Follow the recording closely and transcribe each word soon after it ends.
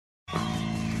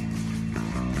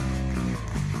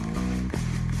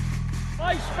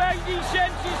My spidey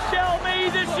senses tell me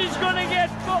this is gonna get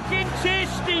fucking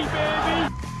tasty,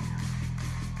 baby.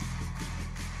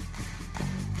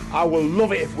 I will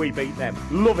love it if we beat them.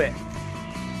 Love it.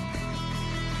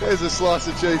 There's a slice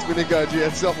of cheese with Nico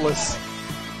Giakoumakis.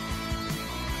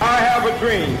 I have a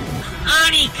dream.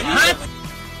 Arnie, cut!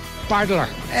 Battler.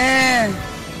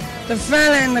 The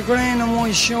fella in the green and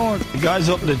white shirt. The guys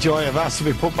up in the joy have asked to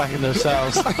be put back in their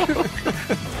cells.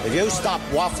 If you stop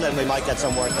waffling, we might get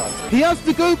some work done. He has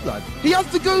the goop, lad. He has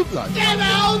the goop, lad. Get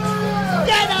out!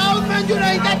 Get out, Man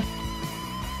United!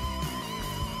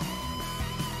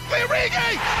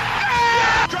 Origi!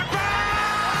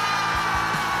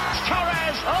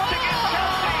 Torres to give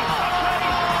Chelsea a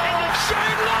place in the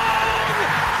Shane Long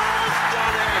has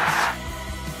done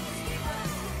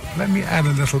it. Let me add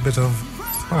a little bit of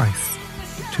spice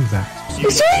to that.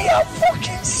 Is he a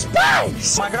fucking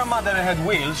spice? My grandmother had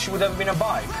wheels, she would have been a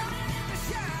bike.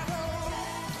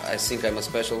 I think I'm a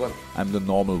special one. I'm the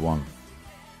normal one.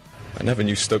 I never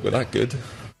knew Stoke were that good.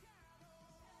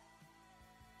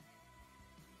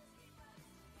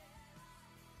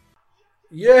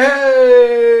 Yay!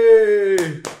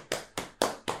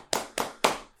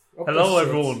 Hello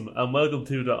everyone and welcome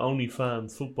to the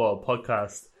OnlyFans Football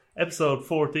Podcast, episode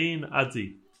 14,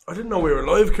 Adzi. I didn't know we were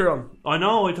live, Kieran. I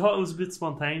know, I thought it was a bit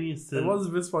spontaneous It was a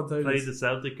bit spontaneous. play the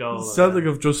Celtic goal. Celtic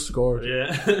have just scored.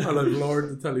 Yeah. And I've lowered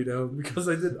the telly down because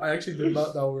I actually did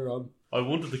not know we were on. I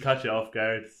wanted to catch you off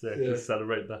guard to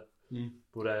celebrate that.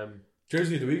 But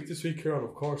Jersey of the week this week, Kieran,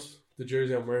 of course. The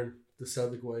jersey I'm wearing, the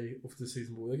Celtic way of the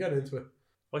season, but we'll get into it.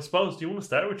 I suppose, do you want to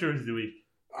start with Jersey of the Week?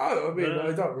 I mean,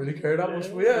 I don't really care that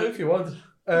much, but yeah, if you want.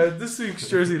 This week's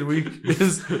Jersey of the Week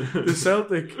is the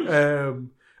Celtic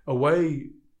away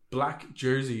black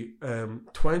jersey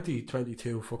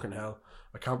 2022. Fucking hell.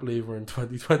 I can't believe we're in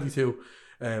 2022,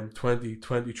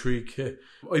 2023 kit.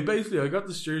 I got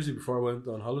this jersey before I went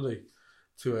on holiday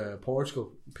to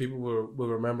Portugal. People will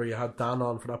remember you had Dan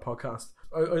on for that podcast.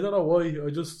 I don't know why. I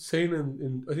just seen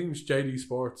in I think it was JD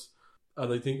Sports,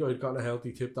 and I think I'd gotten a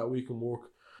healthy tip that week in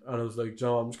work. And I was like,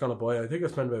 Joe, I'm just going to buy it. I think I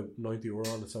spent about €90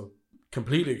 on it, so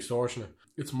completely extortionate.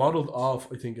 It's modelled off,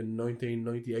 I think, in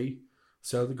 1998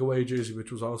 Celtic away jersey,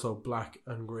 which was also black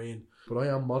and green. But I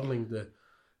am modelling the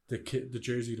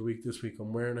jersey of the week this week.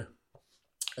 I'm wearing it.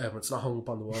 It's not hung up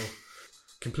on the wall.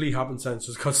 Complete happenstance,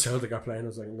 just because Celtic are playing. I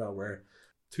was like, I'm going to wear it.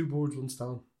 2 birds, 1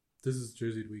 stone. This is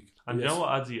jersey of the week. And you know what,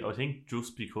 Adzi? I think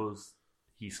just because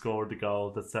he scored the goal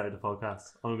that started the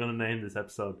podcast, I'm going to name this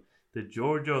episode the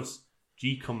Giorgos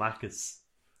Giakoumakis.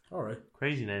 Alright.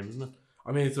 Crazy name, isn't it?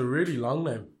 I mean, it's a really long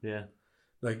name. Yeah.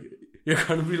 Like, you're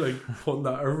going to be like putting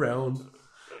that around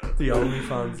the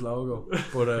OnlyFans logo.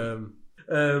 But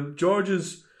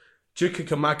Giorgos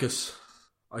Giakoumakis,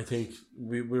 I think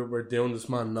we're doing this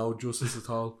man no justice at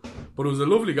all. But it was a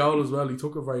lovely goal as well. He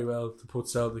took it very well to put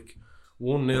Celtic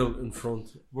 1-0 in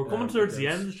front. We're coming towards the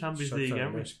end of the Champions League,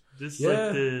 aren't we? This is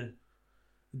like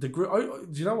do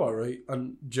you know what, right?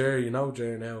 And Jerry, you know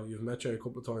Jerry now. You've met Jerry a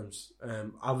couple of times.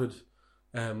 Avid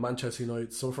Manchester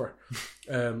United sufferer.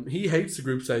 He hates the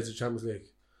group stage of Champions League,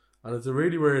 and it's a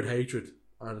really weird hatred.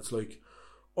 And it's like,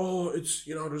 oh, it's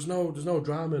there's no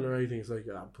drama in or anything. It's like,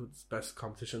 it's the best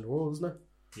competition in the world, isn't it?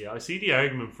 Yeah, I see the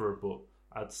argument for it, but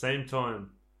at the same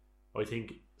time, I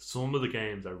think some of the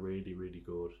games are really, really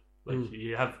good. Like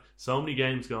you have so many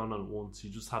games going on at once, you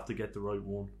just have to get the right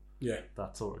one. Yeah,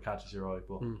 that sort of catches your eye.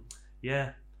 But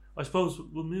yeah, I suppose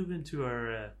we'll move into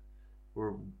our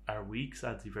weeks,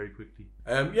 Andy, very quickly.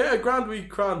 Grand week,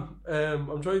 Cran.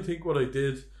 I'm trying to think what I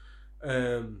did.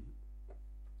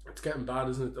 It's getting bad,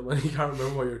 isn't it? When you can't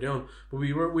remember what you're doing. But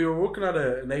we were working at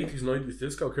an 80s, 90s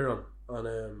disco, Kieran,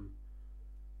 on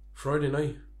Friday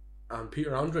night, and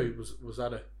Peter Andre was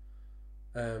at it.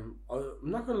 I'm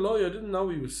not gonna lie, I didn't know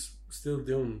he was still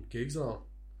doing gigs and all.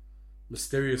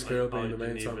 Mysterious Girl being the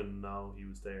main song. I didn't even know he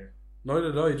was there.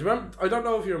 Neither did I. Do you remember? I don't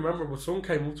know if you remember, but someone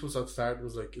came up to us at the start and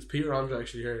was like, "Is Peter Andre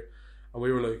actually here?" And we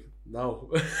were like,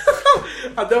 "No."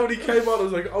 And then when he came on, I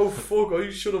was like, "Oh fuck! I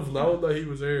should have known that he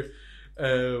was here."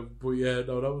 But yeah,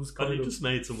 no, that was kind of. You just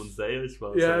made someone's day, I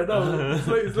suppose. Yeah, no,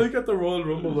 it's like at the Royal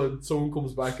Rumble when someone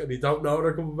comes back and you don't know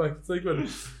they're coming back. It's like when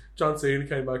John Cena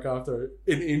came back after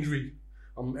an injury.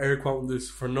 I'm air quoting this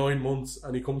for 9 months,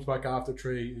 and he comes back after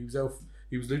 3. He was out.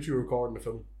 He was literally recording the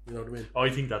film. You know what I mean? I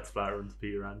think that's flattering to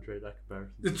Peter Andre, that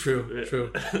comparison. It's true,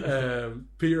 true.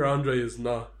 Peter Andre is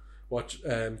not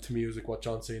to music what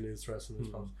John Cena is to wrestling, I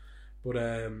suppose. But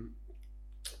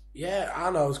yeah, I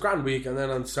know, it was a grand week, and then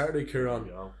on Saturday, Kieran,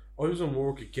 I was in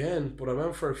work again, but I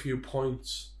went for a few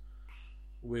points,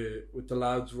 with the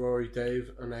lads, Rory,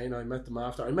 Dave, and Aina. I met them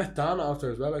after. I met Dan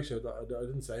after as well. Actually, I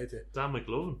didn't say it to you. Dan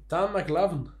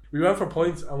McLovin. We went for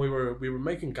points and we were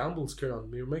making gambles, Kieran.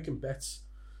 We were making bets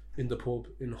in the pub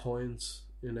in Hines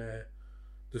in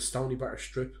the Stony Bar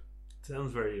Strip.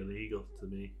 Sounds very illegal to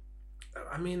me.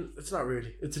 I mean, it's not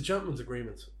really. It's a gentleman's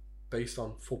agreement based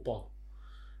on football.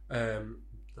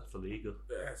 That's illegal.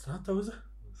 It's not though, is it?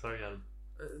 Sorry, Adam.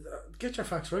 Get your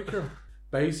facts right, Kieran.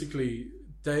 Basically,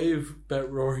 Dave bet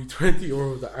Rory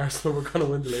 €20 that Arsenal were going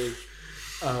to win the league,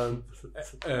 and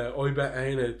I bet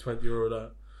Aina €20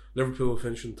 that Liverpool will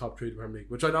finish in the top 3 of the Premier League,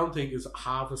 which I don't think is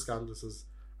half as scandalous as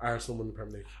Arsenal win the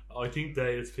Premier League. I think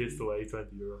Dave is pissed away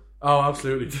 €20. Oh,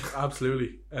 absolutely,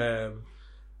 absolutely.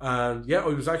 And yeah, I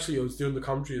was doing the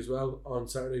commentary as well on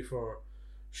Saturday for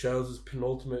Shell's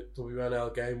penultimate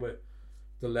WNL game with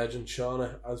the legend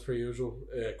Shauna, as per usual.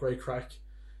 Great crack.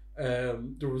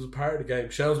 There was a part of the game.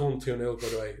 Shells won 2-0, by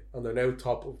the way, and they're now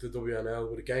top of the WNL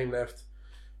with a game left,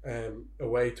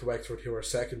 away to Wexford, who are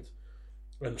second.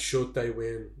 And should they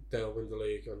win, they'll win the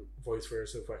league, and vice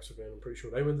versa. If Wexford win, I'm pretty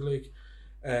sure they win the league.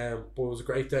 But it was a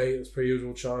great day, as per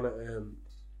usual, Shauna.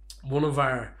 One of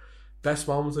our best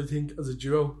moments, I think, as a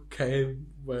duo came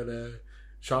when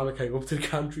Shauna came up to the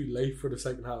country late for the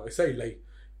second half. I say late,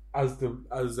 as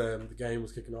the game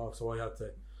was kicking off, so I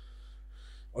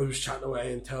was chatting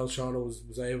away until Shauna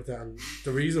was able to, and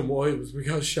the reason why was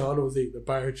because Shauna was eating a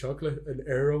bar of chocolate, an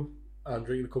Aero, and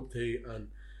drinking a cup of tea, and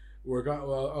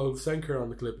I'll send her on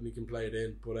the clip and you can play it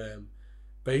in, but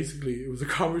basically it was a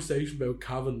conversation about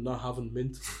Cavan not having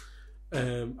mint,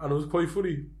 and it was quite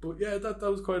funny. But yeah, that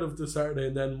was kind of the Saturday.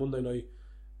 And then Monday night,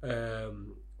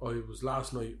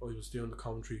 last night I was doing the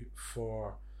commentary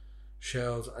for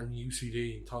Shells and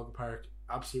UCD in Talca Park.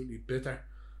 Absolutely bitter.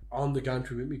 On the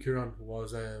gantry with me, Kieran,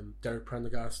 was Derek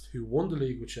Prendergast, who won the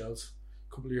league with Shells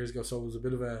a couple of years ago. So it was a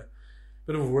bit of a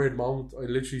weird moment. I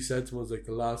literally said to him, I was like,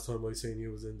 the last time I seen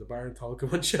you was in the bar in Talca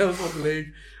when Shells won the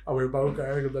league, and we were both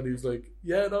arguing. And he was like,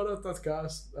 yeah, no, that's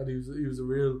gas. And he was a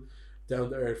real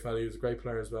down to earth fella. He was a great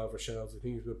player as well for Shells. I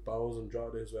think he was with Bowes and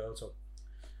Drogheda as well. So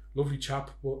lovely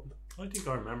chap. But I think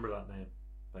I remember that name,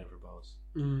 playing for Bowes.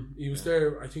 He was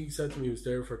there. I think he said to me he was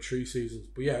there for 3 seasons.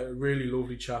 But yeah, a really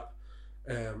lovely chap.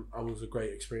 And it was a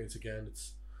great experience again.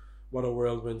 It's what a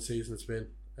whirlwind season it's been.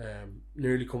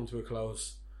 Nearly come to a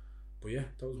close. But yeah,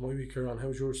 that was my week, Kieran.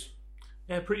 How's yours?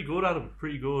 Yeah, pretty good, Adam.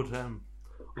 Pretty good. I'm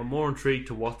more intrigued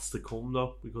to what's to come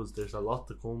though, because there's a lot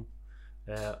to come.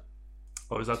 I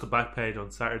was at the back page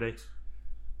on Saturday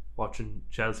watching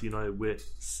Chelsea United with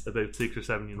about 6 or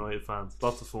 7 United fans.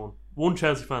 Lots of fun. One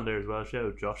Chelsea fan there as well. Shout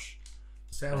out Josh.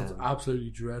 Sounds absolutely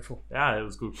dreadful. Yeah, it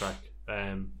was good crack.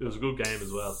 It was a good game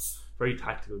as well. Very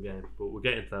tactical game, but we'll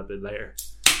get into that a bit later.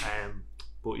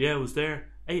 But yeah, I was there.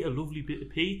 Ate a lovely bit of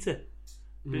pizza.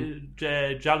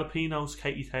 Jalapenos,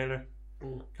 Katie Taylor.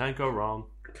 Can't go wrong.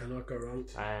 Cannot go wrong.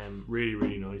 Really,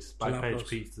 really nice. Backpage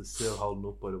pizza is still holding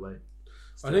up, by the way.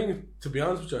 I think, to be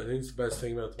honest with you, I think it's the best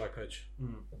thing about the Backpage.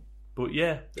 But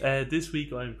yeah, this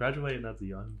week I'm graduating as a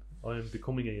young. I'm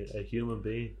becoming a human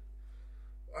being.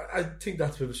 I think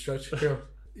that's a bit of a stretch.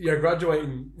 You're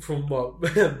graduating from what?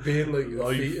 Being like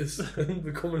a fetus and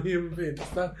becoming a human being.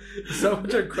 Is that what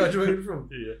you're graduating from?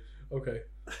 Yeah. Okay.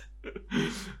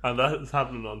 And that is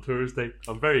happening on Thursday.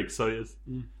 I'm very excited.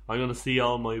 I'm going to see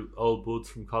all my old buds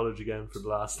from college again for the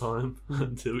last time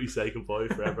until we say goodbye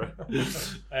forever.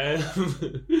 That's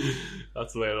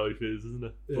the way life is, isn't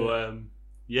it? Yeah. But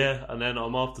yeah, and then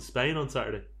I'm off to Spain on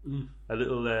Saturday. A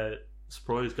little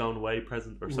surprise going away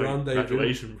present, or sorry,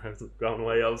 graduation present going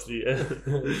away, obviously.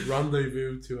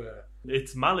 Rendezvous to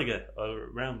it's Malaga,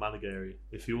 around Malaga area.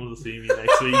 If you want to see me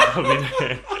next week, I'll be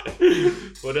there.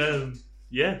 But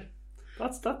yeah,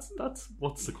 that's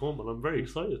what's to come, and I'm very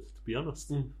excited, to be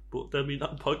honest. But there'll be no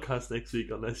podcast next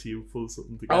week unless you pull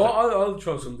something together. I'll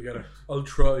throw something together. I'll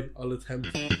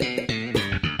attempt.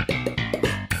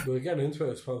 We'll get into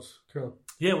it, I suppose. Kieran.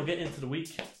 Yeah, we'll get into the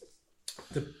week.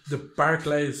 The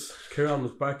Barclays. Kieran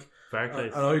was back.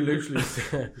 Barclays. And I literally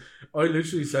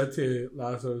said to you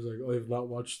last night, I was like, I have not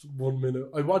watched 1 minute.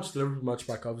 I watched the Liverpool match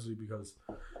back, obviously, because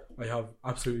I have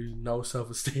absolutely no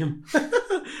self-esteem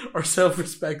or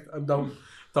self-respect, and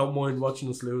don't mind watching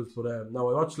us lose. But no,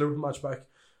 I watched the Liverpool match back,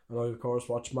 and I of course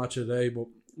watched Match of the Day. But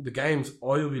the games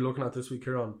I'll be looking at this week,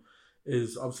 Kieran,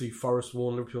 is obviously Forest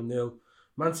 1, Liverpool 0,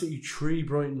 Man City 3,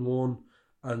 Brighton 1,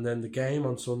 and then the game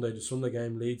on Sunday, the Sunday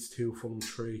game, Leeds 2, Fulham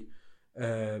 3.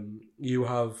 You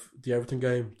have the Everton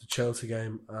game, the Chelsea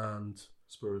game, and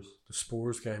Spurs. The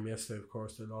Spurs game yesterday. Of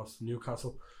course, they lost to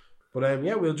Newcastle. But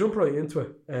yeah, we'll jump right into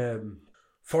it.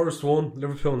 Forest 1,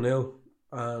 Liverpool 0,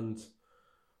 and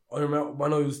I remember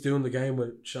when I was doing the game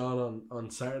with Sean on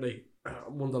Saturday,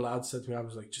 one of the lads said to me, I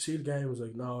was like, did you see the game? I was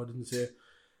like, no, I didn't see it.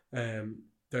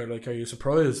 They're like, are you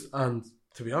surprised? And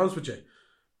to be honest with you,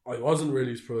 I wasn't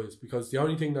really surprised, because the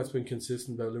only thing that's been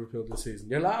consistent about Liverpool this season,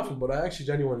 you're laughing, but I actually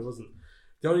genuinely wasn't.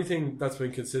 The only thing that's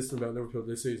been consistent about Liverpool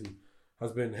this season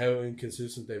has been how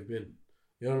inconsistent they've been.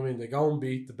 You know what I mean? They go and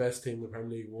beat the best team in the Premier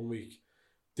League one week,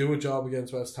 do a job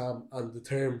against West Ham, and the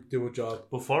term do a job.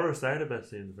 But Forest are the best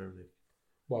team in the Premier League.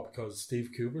 What, because Steve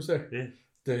Cooper's there? Yeah.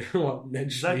 Ned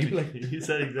exactly. Schneebly? You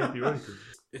said exactly right.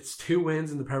 It's 2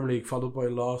 wins in the Premier League, followed by a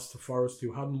loss to Forest,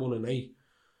 who hadn't won in 8.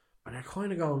 And they're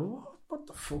kind of going, what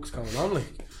the fuck's going on?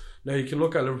 Like, now you can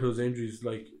look at Liverpool's injuries,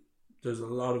 like, there's a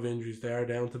lot of injuries there,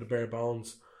 down to the bare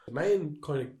bones. The main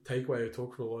kind of takeaway I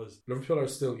took from it was Liverpool are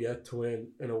still yet to win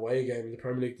an away game in the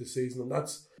Premier League this season, and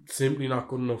that's simply not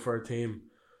good enough for a team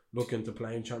looking to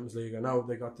play in Champions League. I know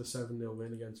they got the 7-0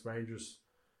 win against Rangers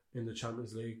in the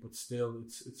Champions League, but still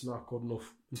it's not good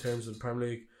enough in terms of the Premier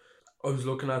League. I was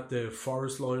looking at the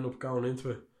Forest lineup going into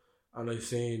it, and I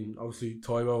seen obviously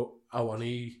Taiwo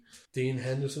Awoniyi, Dean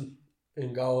Henderson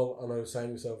in goal, and I was saying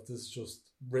to myself, this is just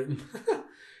written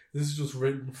this is just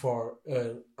written for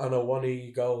an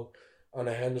Awoniyi goal and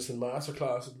a Henderson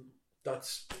masterclass. And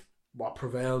that's what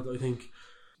prevailed. I think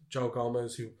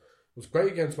Giorgos, who was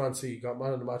great against Man City, got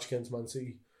man of the match against Man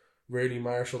City, really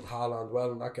marshalled Haaland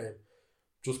well in that game,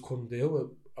 just couldn't deal with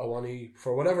Awoniyi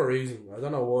for whatever reason. I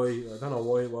don't know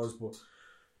why it was, but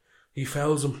he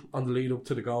fouls him on the lead up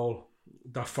to the goal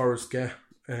that Forest get.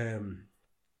 And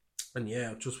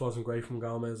yeah, it just wasn't great from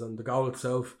Gomez. And the goal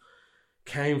itself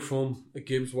came from a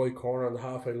Gibbs wide corner on the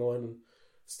halfway line, and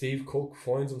Steve Cook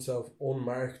finds himself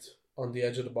unmarked on the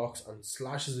edge of the box and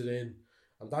slashes it in.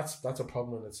 And that's a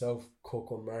problem in itself, Cook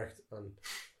unmarked, and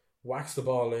whacks the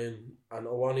ball in, and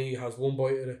Awoniyi has one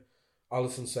bite at it,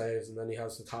 Alisson saves, and then he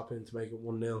has to tap in to make it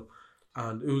 1-0.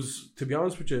 And it was, to be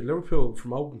honest with you, Liverpool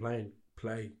from open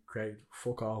play created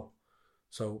fuck all.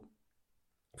 So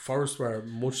Forest were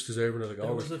much deserving of the goal.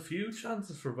 There was a few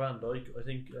chances for Van Dijk, I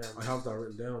think. I have that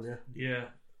written down, yeah. Yeah,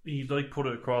 he put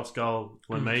it across goal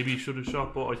when maybe he should have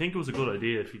shot, but I think it was a good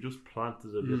idea if he just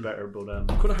planted it a bit better.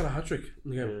 But could have had a hat-trick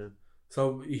in the game. Yeah.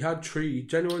 So he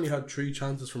genuinely had 3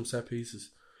 chances from set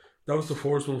pieces. That was the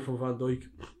first one from Van Dijk.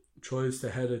 Tries to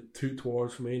head it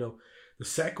towards Firmino. The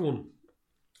second one,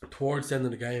 towards the end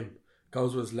of the game,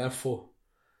 goes with his left foot,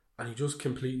 and he just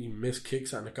completely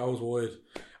miskicks it, and it goes wide.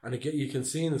 And you can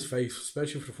see in his face,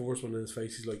 especially for the first one in his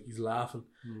face, he's laughing.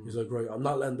 He's like, right, I'm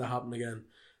not letting that happen again.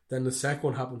 Then the second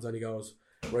one happens, and he goes,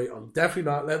 right, I'm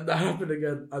definitely not letting that happen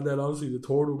again. And then obviously the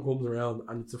third one comes around,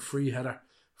 and it's a free header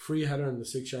in the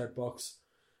 6-yard box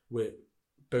with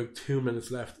about 2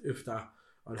 minutes left, if that.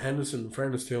 And Henderson, in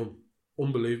fairness to him,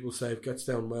 unbelievable save, gets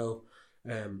down well,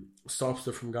 stops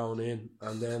it from going in,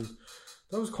 and then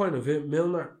that was kind of it.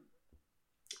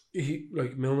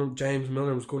 James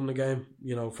Milner was good in the game.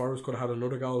 You know, Forrest could have had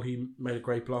another goal. He made a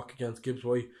great block against Gibbs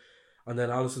White, and then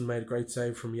Alisson made a great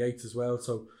save from Yates as well.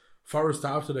 So Forrest,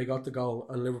 after they got the goal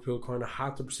and Liverpool kind of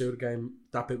had to pursue the game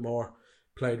that bit more,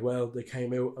 played well. They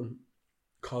came out and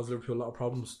caused Liverpool a lot of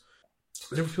problems.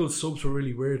 Liverpool's subs were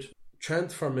really weird.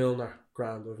 Trent for Milner,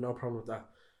 grand, I have no problem with that.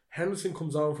 Henderson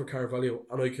comes on for Carvalho,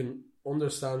 and I can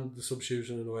understand the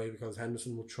substitution in a way, because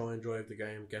Henderson will try and drive the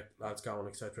game, get lads going,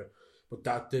 etc. But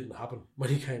that didn't happen when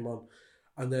he came on.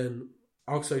 And then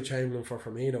Oxlade-Chamberlain for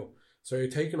Firmino. So you're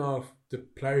taking off the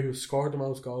player who scored the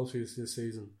most goals for you this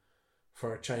season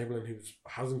for Chamberlain, who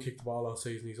hasn't kicked the ball all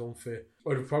season, he's unfit.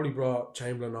 I'd have probably brought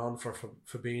Chamberlain on for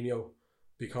Fabinho,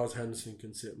 because Henderson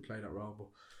can sit and play that role, but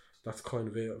that's kind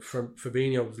of it.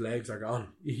 Fabinho's legs are gone.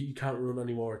 He can't run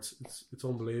anymore. It's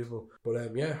unbelievable.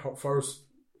 But yeah, Forest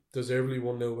deservedly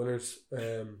 1-0 winners.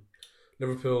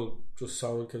 Liverpool just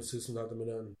so inconsistent at the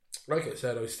minute. And like I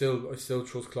said, I still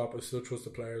trust Klopp. I still trust the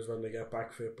players when they get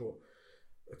back fit, but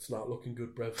it's not looking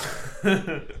good, Brev.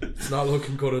 It's not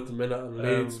looking good at the minute. And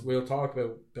Leeds, we'll talk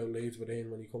about Leeds with Ian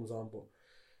when he comes on, but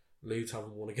Leeds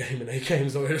haven't won a game in 8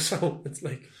 games either, so it's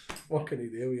like, what can he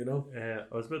do, you know?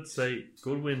 I was about to say,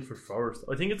 good win for Forest.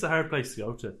 I think it's a hard place to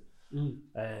go to,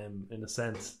 in a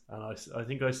sense. And I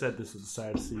think I said this at the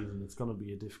start of the season, it's going to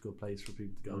be a difficult place for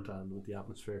people to go to, and with the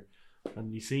atmosphere.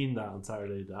 And you've seen that on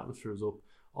Saturday, the atmosphere was up.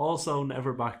 Also,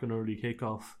 never back an early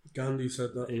kickoff. Gandhi said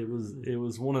that. It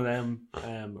was one of them.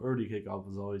 Early kickoff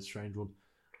was always a strange one.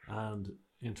 And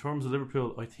in terms of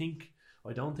Liverpool,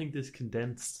 I don't think this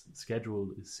condensed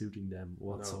schedule is suiting them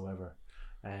whatsoever.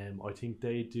 No. I think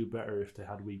they'd do better if they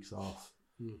had weeks off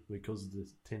because of the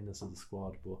thinness of the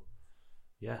squad. But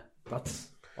yeah, that's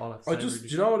all I have to say. Do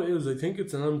you know what it is? I think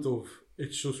it's an element of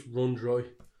it's just run dry.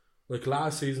 Like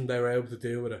last season, they were able to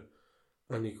deal with it,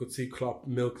 and you could see Klopp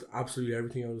milked absolutely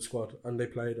everything out of the squad, and they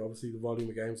played obviously the volume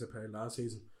of games they played last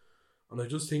season. And I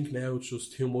just think now it's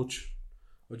just too much.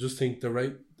 I just think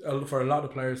for a lot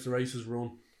of players the race is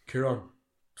run. Kieran,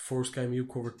 the first game you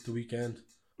covered the weekend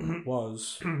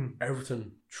was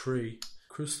Everton 3,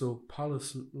 Crystal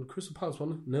Palace,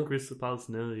 wasn't it? 0. Crystal Palace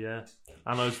 0, yeah.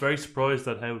 And I was very surprised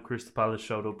at how Crystal Palace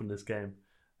showed up in this game.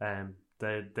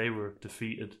 They were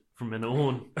defeated from minute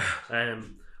one.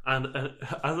 And as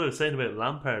I was saying about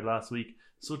Lampard last week,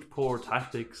 such poor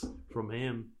tactics from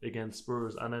him against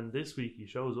Spurs, and then this week he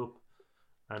shows up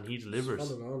and he delivers.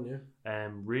 Spot it on, yeah.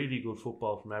 Really good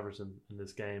football from Everton in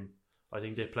this game. I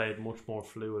think they played much more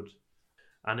fluid,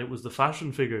 and it was the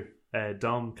fashion figure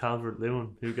Dom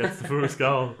Calvert-Lewin who gets the first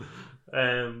goal,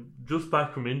 just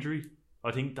back from injury.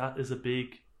 I think that is a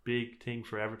big thing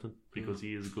for Everton because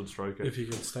he is a good striker if he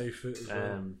can stay fit as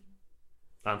well.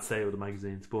 And stay with the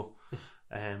magazines. But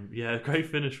a great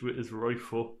finish with his right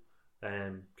foot,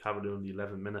 Calvert-Lewin the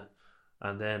 11th minute,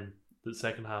 and then the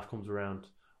second half comes around.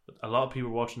 A lot of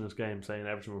people watching this game saying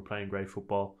Everton were playing great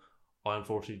football. I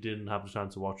unfortunately didn't have the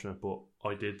chance of watching it, but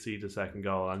I did see the second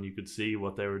goal and you could see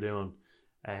what they were doing.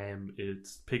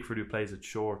 It's Pickford who plays it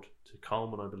short to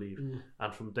Coleman, I believe,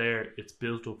 and from there it's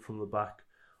built up from the back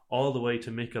all the way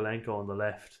to Mikalenko on the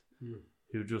left,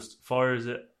 who just fires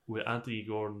it with Anthony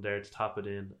Gordon there to tap it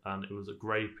in, and it was a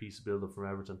great piece of build up from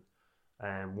Everton,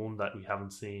 one that we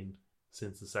haven't seen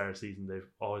since the start of the season. They've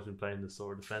always been playing this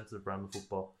sort of defensive brand of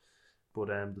football. But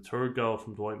the third goal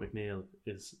from Dwight McNeil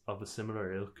is of a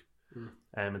similar ilk.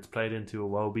 It's played into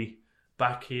Iwobi,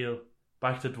 back heel,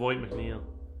 back to Dwight McNeil,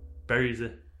 buries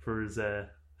it for his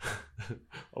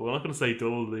we're not going to say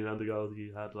double the amount of goals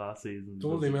he had last season.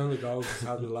 Double the amount of goals he's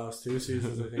had in the last 2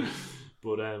 seasons, I think.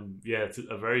 But it's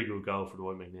a very good goal for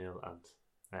Dwight McNeil,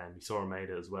 and he sort of made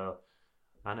it as well.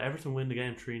 And Everton win the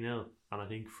game 3-0, and I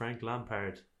think Frank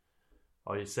Lampard,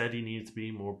 I said he needed to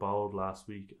be more bold last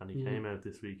week, and he came out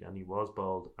this week and he was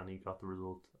bold and he got the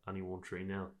result and he won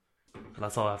 3-0. And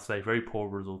that's all I have to say. Very poor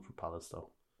result for Palace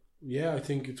though. Yeah, I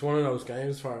think it's one of those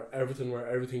games for Everton where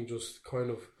everything just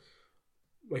kind of,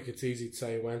 like, it's easy to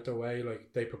say went their way.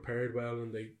 Like, they prepared well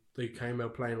and they came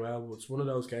out playing well, but it's one of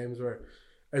those games where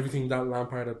everything that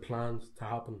Lampard had planned to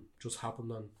happen just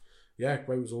happened. And yeah,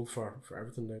 great result for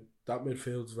Everton. That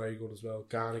midfield's very good as well.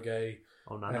 Ganagay,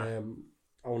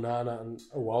 Onana and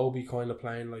Iwobi kind of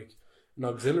playing like an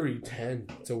auxiliary 10.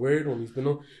 It's a weird one. He's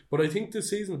been, but I think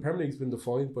this season the Premier League's been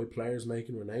defined by players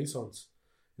making renaissance.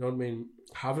 You know what I mean?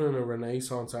 Having a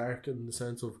renaissance arc in the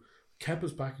sense of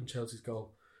Kepa's back in Chelsea's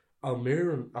goal.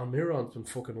 Almiron's been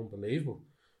fucking unbelievable.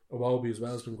 Iwobi as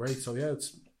well has been great. So yeah,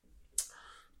 it's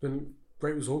been a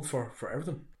great result for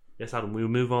Everton. Yes, Adam, we'll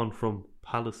move on from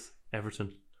Palace,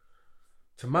 Everton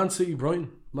to Man City, Brighton.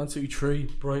 Man City 3,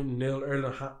 Brighton 0.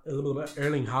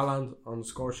 Erling Haaland on the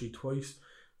score sheet twice.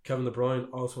 Kevin De Bruyne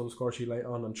also on the score sheet late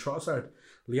on. And Trossard,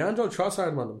 Leandro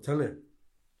Trossard, man, I'm telling you,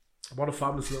 what a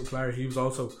fabulous little player. He was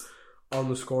also on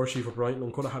the score sheet for Brighton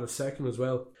and could have had a second as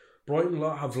well. Brighton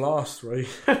have lost, right?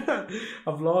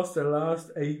 have lost their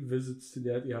last 8 visits to the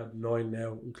Etihad, 9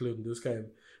 now, including this game,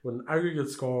 with an aggregate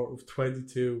score of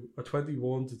 22 or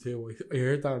 21-2. I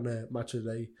heard that in Match of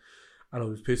the Day, and I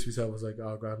was pissed myself. I was like,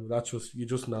 oh, grand, that's just, you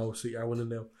just know, City are winning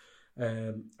now.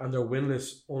 And they're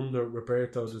winless under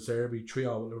Roberto De Zerbi,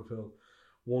 3-0 with Liverpool,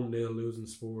 1-0 losing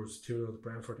Spurs, 2-0 to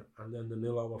Brentford, and then the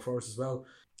 0-0 with Forest as well.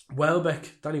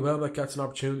 Danny Welbeck gets an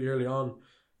opportunity early on,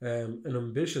 an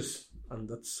ambitious, and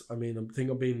that's, I mean, I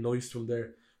think I'm being nice from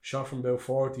there, shot from about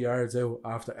 40 yards out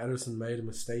after Ederson made a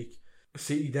mistake.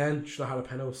 City then should have had a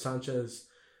penalty. Sanchez,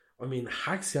 I mean,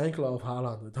 hacks the ankle off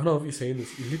Haaland. I don't know if you've seen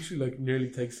this. He literally like nearly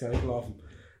takes the ankle off him.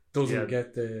 Doesn't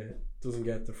get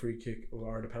the free kick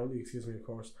or the penalty, excuse me, of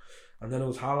course. And then it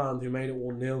was Haaland who made it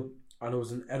 1-0, and it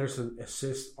was an Ederson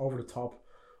assist over the top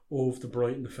of the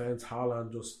Brighton defence.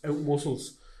 Haaland just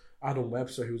out-muscles Adam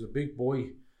Webster, who's a big boy.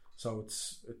 So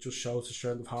it just shows the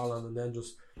strength of Haaland, and then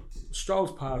just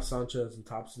strolls past Sanchez and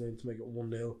taps it in to make it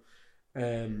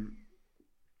 1-0.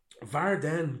 VAR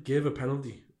then gave a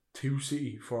penalty to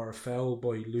City for a foul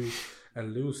by Lewis.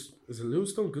 Is it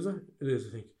Lewis Dunk, is it? It is, I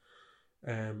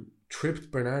think. Tripped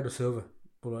Bernardo Silva,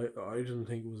 but I didn't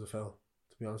think it was a foul,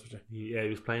 to be honest with you. Yeah, he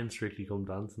was playing Strictly Come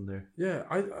Dancing there. Yeah,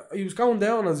 he was going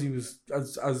down as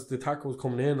the tackle was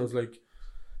coming in. I was like,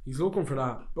 he's looking for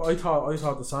that. But I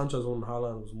thought the Sanchez one,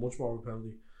 Haaland, was much more of a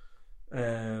penalty.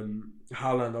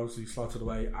 Haaland obviously slotted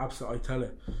away. Absolutely, I tell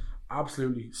you,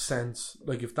 absolutely sense.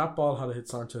 Like, if that ball had hit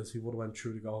Sanchez, he would have went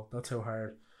through the goal. That's how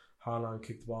hard Haaland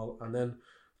kicked the ball. And then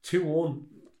 2-1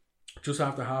 just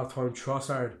after half time,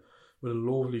 Trossard with a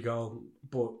lovely goal.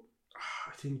 But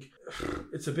I think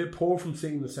it's a bit poor from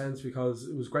City in the sense because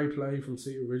it was great play from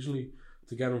City originally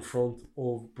to get in front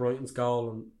of Brighton's goal,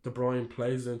 and De Bruyne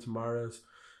plays it into Mahrez,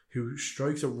 who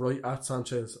strikes it right at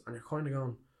Sanchez, and you're kind of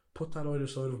going, put that either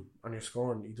side of him, and you're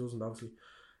scoring. He doesn't, obviously.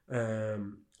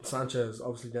 Sanchez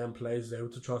obviously then plays it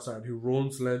out to Trossard, who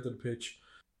runs the length of the pitch,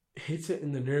 hits it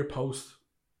in the near post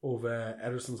of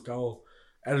Ederson's goal.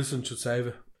 Ederson should save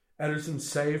it. Ederson's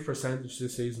save percentage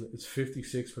this season is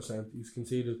 56%. He's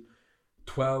conceded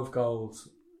 12 goals.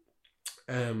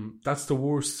 That's the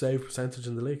worst save percentage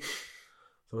in the league.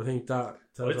 So I think that...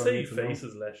 I'd say he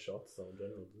faces less shots though in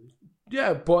general.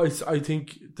 Yeah, but I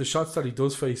think the shots that he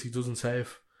does face, he doesn't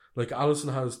save. Like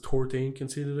Alisson has 13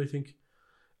 conceded, I think.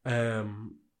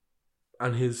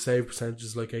 And his save percentage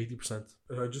is like 80%.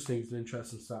 I just think it's an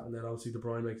interesting stat. And then obviously De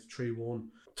Bruyne makes 3-1.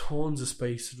 Tons of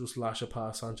space to just lash it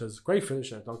past Sanchez. Great finish,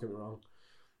 don't get me wrong.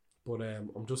 But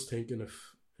I'm just thinking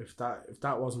if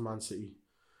that wasn't Man City,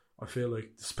 I feel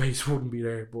like the space wouldn't be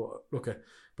there. But look,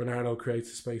 Bernardo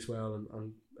creates the space well,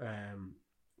 and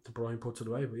De Bruyne puts it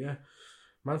away. But yeah,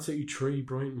 Man City 3,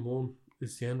 Brighton 1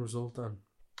 is the end result. Then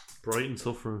Brighton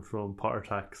suffering from Potter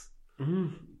tax.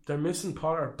 They're missing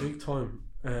Potter big time.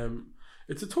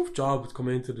 It's a tough job to come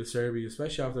into the Derby,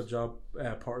 especially after the job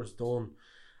Potter's done.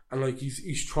 And like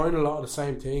he's trying a lot of the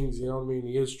same things, you know what I mean?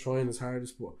 He is trying his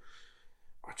hardest, but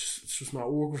it's just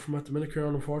not working for him at the minute,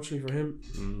 Kieran, unfortunately for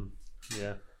him.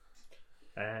 Yeah.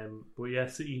 But yeah,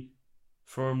 City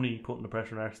firmly putting the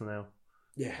pressure on Arsenal now.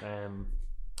 Yeah.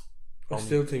 I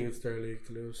still think it's their league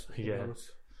to lose, to be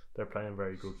honest. They're playing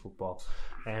very good football.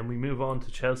 And we move on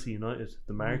to Chelsea United,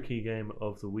 the marquee game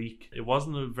of the week. It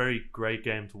wasn't a very great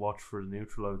game to watch for the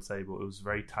neutral, I would say, but it was a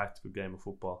very tactical game of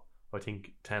football. I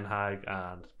think Ten Hag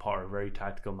and Potter are very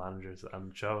tactical managers,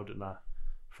 and showed in that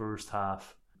first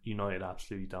half United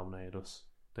absolutely dominated us.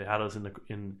 They had us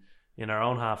in our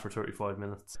own half for 35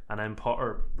 minutes, and then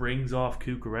Potter brings off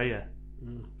Cucurella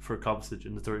for Kovacic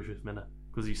in the 35th minute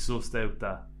because he sussed out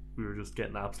that we were just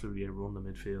getting absolutely overrun in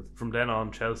the midfield. From then on,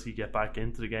 Chelsea get back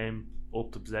into the game,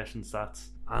 up the possession stats,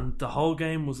 and the whole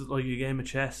game was like a game of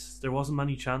chess. There wasn't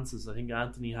many chances. I think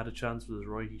Anthony had a chance with his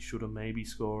right, he should have maybe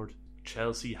scored.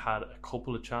 Chelsea had a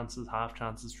couple of chances, half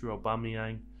chances through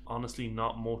Aubameyang. Honestly,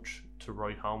 not much to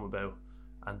write home about.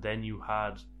 And then you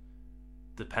had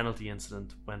the penalty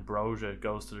incident when Broja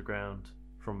goes to the ground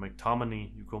from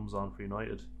McTominay, who comes on for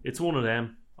United. It's one of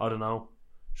them. I don't know.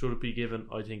 Should it be given?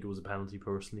 I think it was a penalty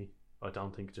personally. I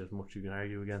don't think there's much you can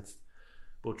argue against.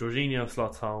 But Jorginho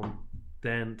slots home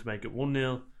then to make it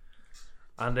 1-0.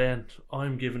 And then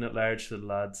I'm giving it large to the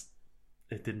lads.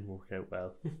 It didn't work out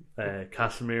well.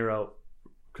 Casemiro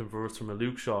converts from a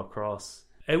Luke Shaw cross.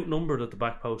 Outnumbered at the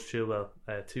back post, Chilwell.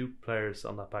 2 players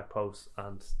on that back post,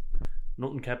 and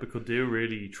nothing Kepa could do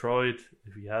really. He tried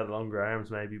if he had longer arms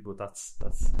maybe, but that's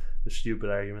a stupid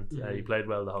argument. He played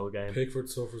well the whole game. Pickford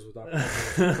suffers with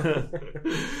that.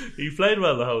 He played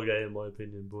well the whole game in my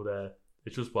opinion, but it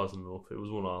just wasn't enough. It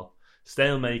was 1-1.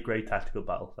 Stalemate, great tactical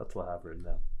battle. That's what I have written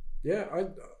down. Yeah,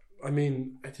 I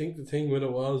mean, I think the thing with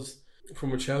it was,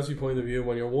 from a Chelsea point of view,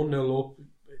 when you're 1-0 up,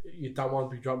 you don't want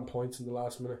to be dropping points in the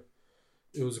last minute.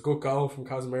 It was a good goal from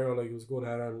Casemiro, like it was a good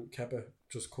header, and Kepa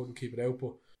just couldn't keep it out.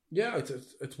 But yeah,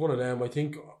 it's one of them. I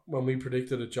think when we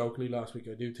predicted it jokingly last week,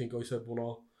 I do think I said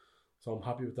 1-1, so I'm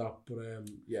happy with that. But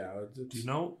yeah, you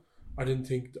know, I don't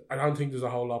think there's a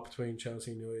whole lot between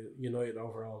Chelsea and United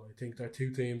overall. I think they're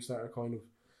two teams that are kind of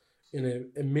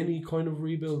in a mini kind of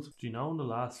rebuild. Do you know in the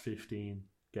last 15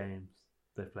 games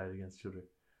they've played against each other,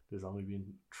 there's only been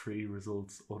 3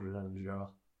 results other than a draw?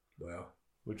 Wow.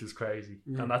 Which is crazy.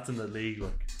 And that's in the league,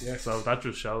 like. Yeah. So that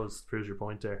just proves your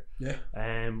point there. Yeah.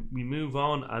 We move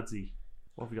on, Adzi.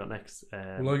 What have we got next?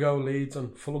 Will I go Leeds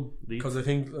and Fulham? Because I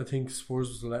think Spurs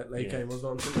was the late game,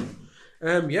 wasn't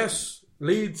it? Yes.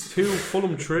 Leeds 2,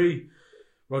 Fulham 3.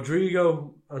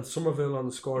 Rodrigo and Somerville on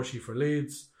the score sheet for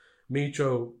Leeds.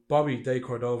 Mitro, Bobby, De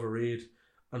Cordova, Reid,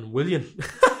 and William.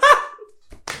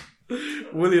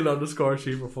 William on the score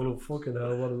sheet for Fulham. Fucking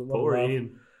hell, what poor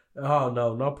Ian. Oh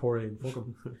no, not poor Ian. Fuck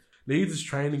him. Leeds'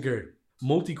 training gear,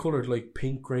 multicoloured, like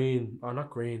pink, green, or not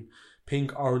green,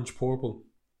 pink, orange, purple.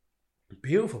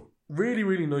 Beautiful. Really,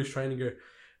 really nice training gear.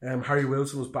 Harry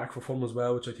Wilson was back for Fulham as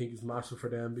well, which I think is massive for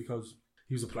them because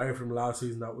he was a player from last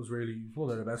season that was really one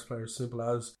of the best players. Simple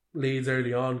as. Leeds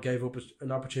early on gave up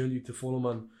an opportunity to Fulham,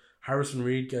 and Harrison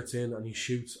Reed gets in and he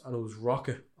shoots, and it was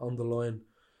Rocket on the line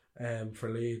for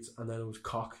Leeds, and then it was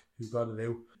Koch who got it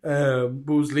out.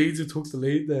 But it was Leeds who took the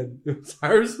lead then. It was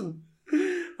Harrison.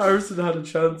 Harrison had a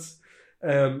chance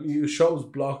His shot was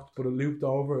blocked, but it looped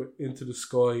over into the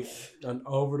sky and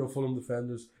over the Fulham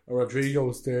defenders. And Rodrigo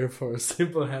was there for a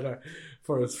simple header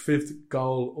for his 5th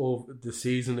goal of the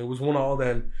season. It was 1-1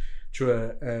 then through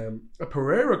a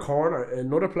Pereira corner.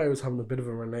 Another player was having a bit of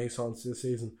a renaissance this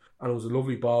season, and it was a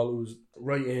lovely ball. It was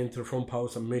right into the front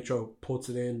post, and Mitro puts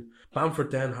it in.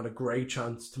 Bamford then had a great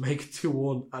chance to make it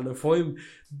 2-1. And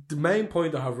the main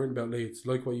point I have written about Leeds,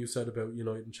 like what you said about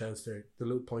United and Chelsea, the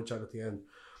little point chat at the end.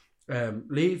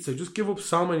 Leeds, they just give up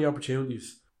so many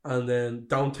opportunities and then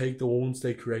don't take the ones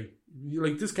they create.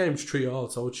 Like, this game's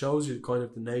 3-3, so it shows you kind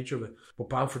of the nature of it. But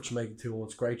Bamford should make it 2-1.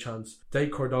 It's a great chance. Day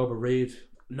Cordoba Reid,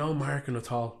 no marking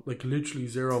at all. Like, literally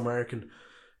zero marking.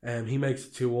 He makes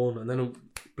it 2-1, and then a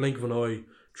blink of an eye,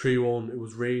 3-1. It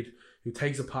was Reid who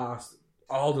takes it past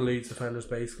all the Leeds defenders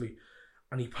basically,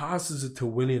 and he passes it to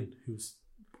Willian, who's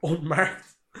unmarked.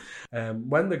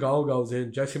 When the goal goes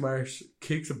in, Jesse Marsh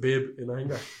kicks a bib in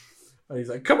anger, and he's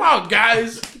like, "Come on,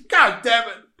 guys! God damn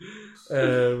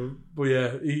it!" But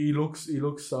yeah, he looks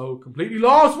so completely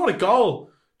lost. What a goal!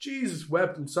 Jesus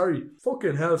wept. I'm sorry.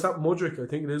 Fucking hell, is that Mudryk? I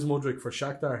think it is Mudryk for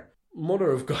Shakhtar.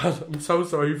 Mother of God, I'm so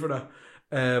sorry for that.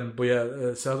 But yeah,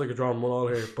 it sounds like a drawn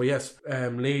 1-1 here. But yes,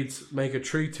 Leeds make it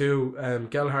 3-2.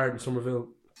 Gelhardt and Somerville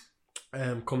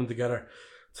coming together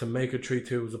to make it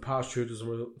 3-2. It was a pass through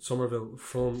to Somerville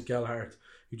from Gelhardt,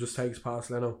 who just takes past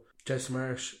Leno. Jesse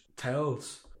Marsh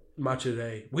tells Match of the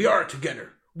Day, "We are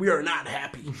together. We are not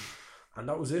happy." And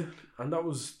that was it. And that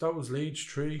was Leeds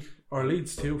 3, or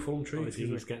Leeds 2, Fulham 3. I think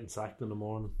he's getting sacked in the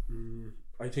morning.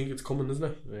 I think it's coming, isn't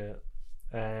it?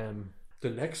 Yeah. The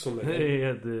next Sunday game.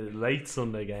 Yeah, the late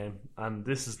Sunday game. And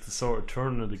this is the sort of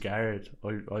turn of the guard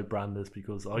I brand this,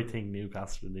 because I think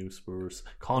Newcastle are the new Spurs.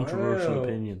 Controversial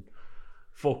opinion.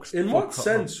 In what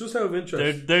sense? Just out of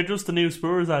interest. They're just the new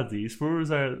Spurs, Addy. Spurs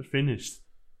are finished.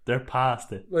 They're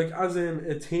past it. Like, as in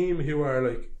a team who are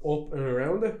like up and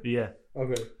around it? Yeah.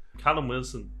 Okay. Callum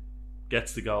Wilson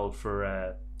gets the goal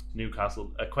for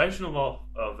Newcastle. A question of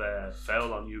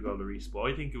foul on Hugo Lloris, but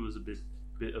I think it was a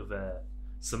bit of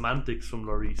semantics from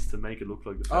Lloris to make it look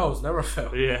like a foul. Oh, it's never a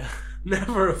foul. Yeah.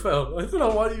 Never a foul. I don't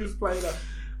know why he was playing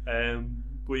that.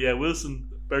 But yeah, Wilson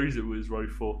buries it with his right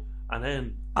foot, and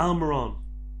then Almiron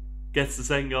gets the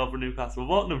second goal for Newcastle.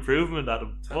 What an improvement,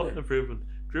 Adam. What an improvement.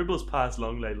 Dribbles past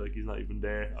Longley like he's not even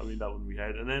there. I mean, that wouldn't be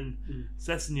hard. And then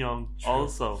Sessegnon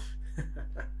also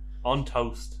on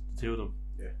toast, the two of them.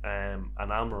 Yeah.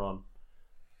 And Almiron,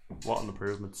 what an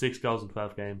improvement. 6 goals in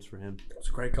 12 games for him. It was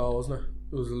a great goal, wasn't it?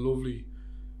 It was a lovely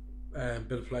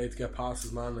bit of play to get past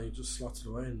his man, and he just slots it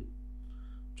away. And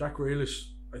Jack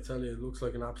Grealish, I tell you, it looks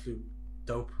like an absolute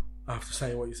dope after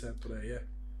saying what you said today. Yeah,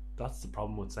 that's the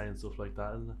problem with saying stuff like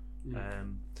that, isn't it?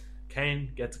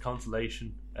 Kane gets a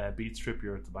consolation, beats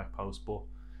Trippier at the back post, but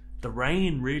the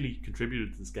rain really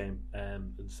contributed to this game,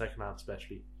 in the second half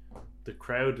especially. The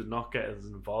crowd did not get as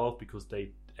involved because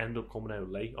they end up coming out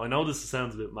late. I know this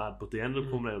sounds a bit mad, but they ended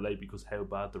up coming out late because how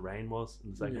bad the rain was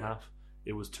in the second half.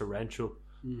 It was torrential,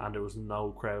 and there was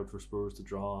no crowd for Spurs to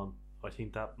draw on. I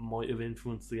think that might have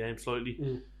influenced the game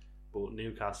slightly, but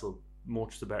Newcastle,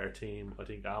 much the better team. I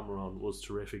think Almiron was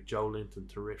terrific, Joe Linton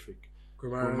terrific,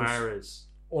 Guimaraes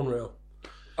unreal.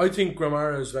 I think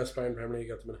Guimaraes is the best player in the Premier League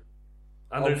at the minute.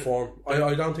 And on form.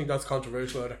 I don't think that's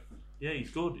controversial either. Yeah,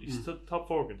 he's good. He's top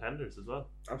 4 contenders as well.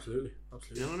 Absolutely.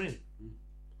 You know what I mean?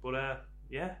 But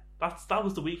yeah, that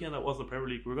was the weekend that wasn't the Premier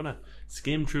League. We're gonna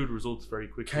skim through the results very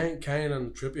quickly. Kane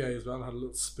and Trippier as well had a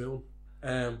little spoon.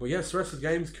 But yes, the rest of the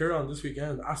games, Kieran, this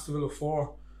weekend. Aston Villa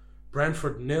 4,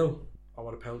 Brentford 0. Oh,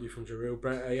 what a penalty from Giroud.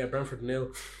 Brentford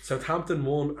 0. Southampton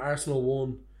 1, Arsenal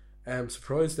 1.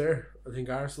 Surprise there. I think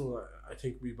Arsenal,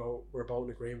 we're both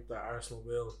in agreement that Arsenal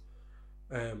will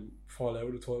fall out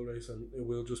of the title race, and it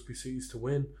will just be City's to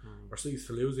win or City's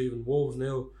to lose even. Wolves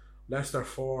 0, Leicester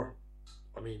 4.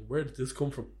 I mean, where did this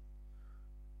come from?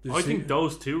 I think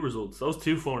those two results, those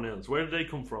 2 4-0s, where did they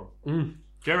come from?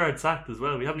 Gerrard sacked as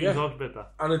well. We haven't even talked about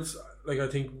that. And it's like, I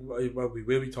think, well, we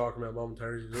will be talking about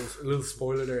momentarily. There's a little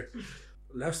spoiler there.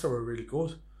 Leicester were really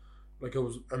good. Like, I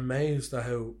was amazed at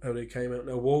how they came out.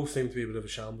 Now, Wolves seem to be a bit of a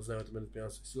shambles now at the minute, to be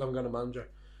honest. They still haven't got a manager.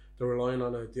 They're relying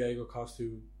on a Diego Costa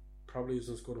who probably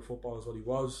isn't as good at football as what he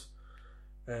was.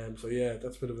 So yeah,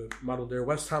 that's a bit of a muddle there.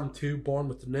 West Ham 2,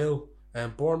 Bournemouth 0.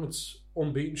 Bournemouth's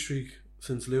unbeaten streak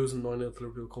since losing 9-0 to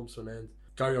Liverpool comes to an end.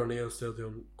 Gary O'Neill's still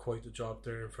doing quite the job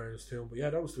there, in fairness to him. But yeah,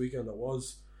 that was the weekend that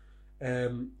was.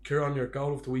 Kieran, your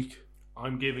goal of the week?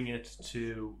 I'm giving it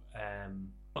to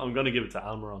I'm going to give it to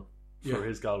Almiron for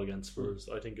his goal against Spurs.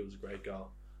 I think it was a great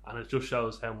goal, and it just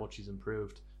shows how much he's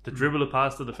improved. To dribble it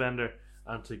past the defender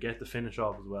and to get the finish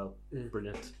off as well,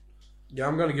 brilliant. Yeah,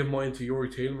 I'm going to give mine to Yuri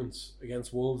Tielemans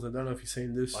against Wolves. I don't know if you've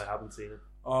seen this. I haven't seen it.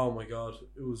 Oh my god.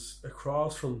 It was a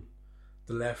cross from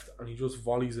the left and he just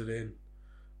volleys it in.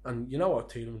 And you know what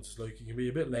Tielemans is like. He can be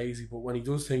a bit lazy, but when he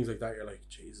does things like that, you're like,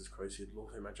 Jesus Christ, you'd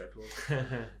love him at Jack Love.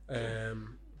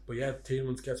 But yeah,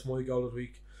 Tielemans gets my goal of the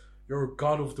week. Your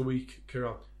God of the week,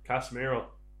 Kieran. Casemiro.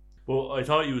 Well, I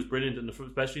thought he was brilliant,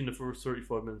 especially in the first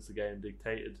 35 minutes of the game,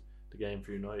 dictated the game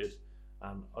for United.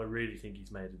 And I really think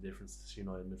he's made a difference to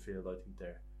United midfield. I think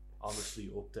they're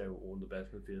honestly up there with one of the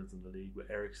best midfielders in the league with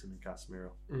Eriksen and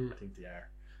Casemiro. I think they are.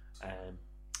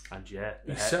 And yeah,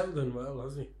 he's settled in well,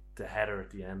 hasn't he? The header at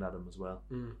the end at him as well.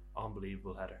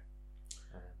 Unbelievable header.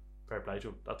 Fair play to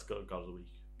him. That's God of the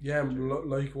week. Yeah,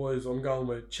 likewise, I'm going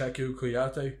with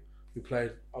Giakoumakis, who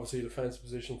played obviously defensive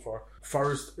position for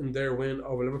Forest in their win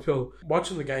over Liverpool.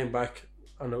 Watching the game back,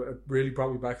 and it really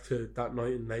brought me back to that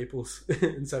night in Naples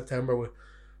in September with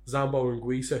Zambo and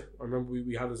Guisa. I remember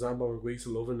we had a Zambo and Guisa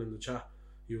loving in the chat.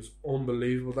 He was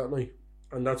unbelievable that night,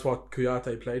 and that's what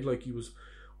Kouyaté played like. He was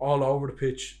all over the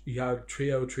pitch. He had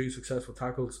 3 out of 3 successful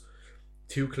tackles,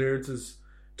 2 clearances,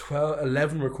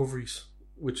 11 recoveries,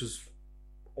 which is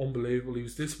unbelievable. He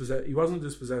was dispossessed. He wasn't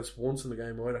dispossessed once in the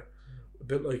game either. A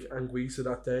bit like Anguissa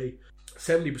that day.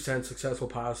 70% successful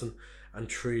passing and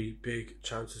 3 big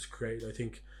chances created. I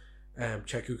think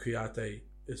Cheikhou Kouyaté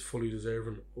is fully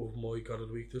deserving of my God of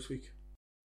the week this week.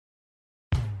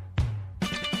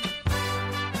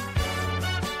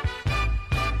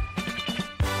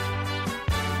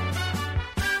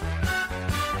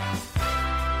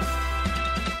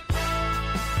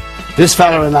 This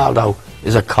fella Ronaldo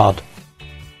is a cod.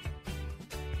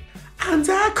 And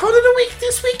our cod of the week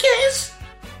this week is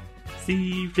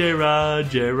Steve Gerrard.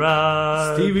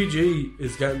 Stevie G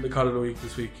is getting the cod of the week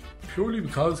this week purely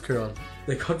because, Kieran,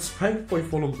 they got spanked by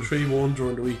Fulham 3-1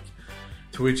 during the week,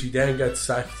 to which he then gets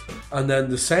sacked. And then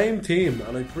the same team,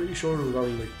 and I'm pretty sure there was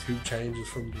only like 2 changes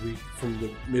from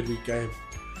the midweek game,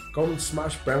 go and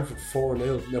smash Brentford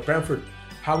 4-0. Now Brentford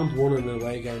haven't won an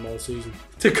away game all season.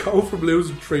 To go from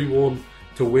losing 3-1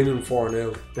 to winning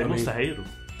 4-0, they must have hated him.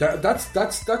 That's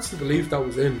the belief that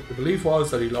was in. The belief was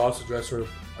that he lost the dressing room.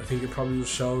 I think it probably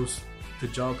just shows the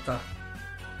job that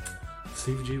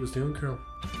Stevie G was doing, Kieran.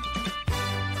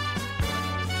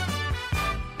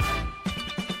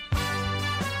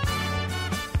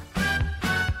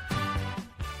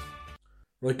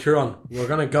 Right, Kieran, we're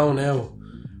going to go now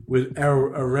with our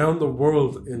Around the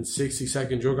World in 60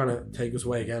 seconds. You're going to take us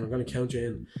away again. I'm going to count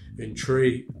you in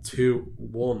 3, 2,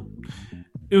 1.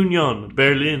 Union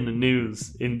Berlin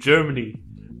news in Germany,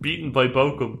 beaten by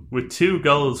Bochum with 2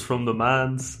 goals from the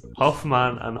Mans,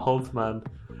 Hoffmann and Holtmann.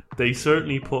 They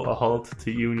certainly put a halt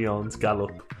to Union's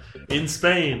gallop. In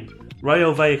Spain,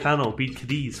 Rayo Vallecano beat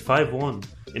Cadiz 5-1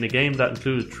 in a game that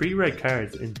included 3 red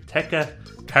cards in Teca,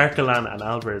 Carcalan and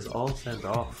Alvarez all sent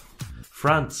off.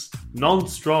 France,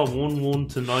 Nantes draw 1-1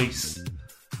 to Nice.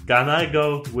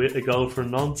 Ganago with a goal for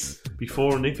Nantes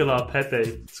before Nicolas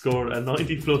Pepe scored a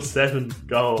 90+7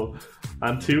 goal,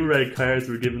 and 2 red cards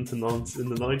were given to Nantes in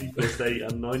the 90+8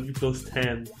 and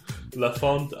 90+10.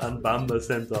 Lafont and Bamba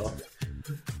sent off.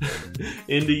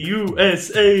 In the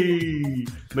USA,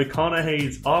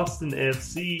 McConaughey's Austin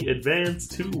FC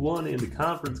advanced 2-1 in the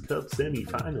Conference Cup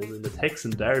semi-finals in the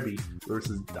Texan Derby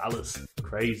versus Dallas.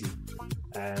 Crazy.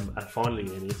 And finally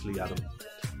in Italy, Adam,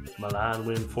 Milan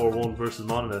win 4-1 versus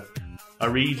Monmouth.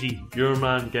 Origi, your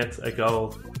man, gets a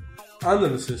goal and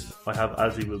an assist. I have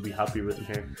Azzi will be happy written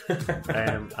here.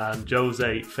 And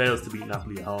Jose fails to beat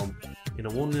Napoli at home in a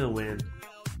 1-0 win.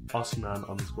 Osimhen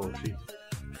on the score sheet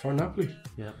for Napoli.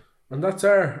 Yeah. And that's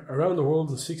our Around the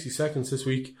World in 60 seconds this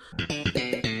week.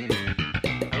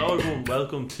 Hello everyone,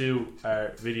 welcome to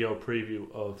our video preview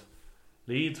of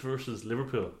Leeds versus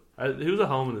Liverpool. Who's at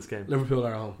home in this game? Liverpool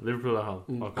are at home. Liverpool are home.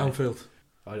 Okay. Anfield.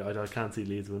 I can't see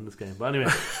Leeds win this game. But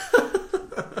anyway,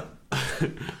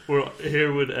 we're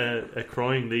here with a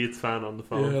crying Leeds fan on the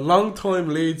phone. Yeah, long time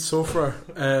Leeds sufferer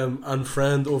and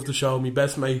friend of the show. My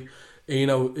best mate,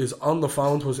 Eno, is on the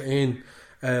phone to us. Ian,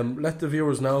 let the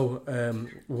viewers know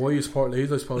why you support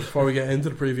Leeds, I suppose, before we get into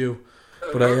the preview.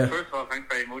 But first of all, thanks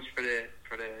very much for the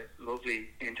lovely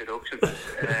introduction.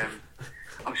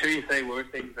 I'm sure you say worse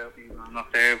things about me when I'm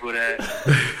not there, but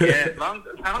yeah, long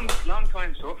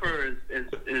time sufferer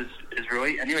is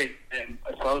right. Anyway,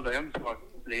 I suppose I am supporting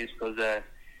Leeds because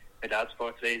my dad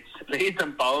supports Leeds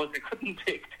and Bows. I couldn't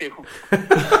pick 2.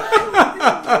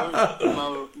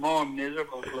 more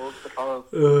miserable clubs to follow.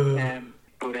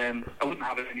 But I wouldn't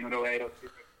have it any other way.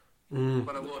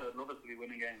 But I would. I'd love it to be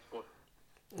winning games. But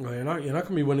well, you're not going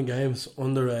to be winning games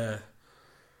under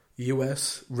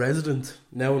US resident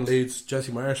now in Leeds,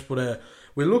 Jesse Marsh. But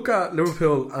we look at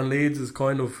Liverpool and Leeds'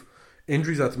 kind of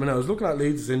injuries at the minute. I was looking at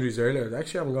Leeds' injuries earlier. They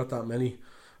actually haven't got that many.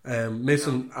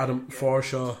 Missing Adam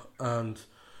Forshaw and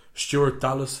Stuart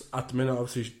Dallas at the minute.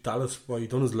 Obviously, Dallas, he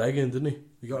done his leg in, didn't he?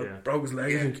 He broke his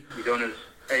leg, I think. He done his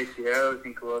ACL, I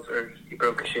think it was, or he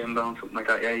broke a shin bone, something like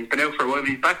that. Yeah, he's been out for a while, but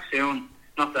he's back soon.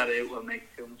 Not that it will make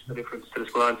too much of a difference to the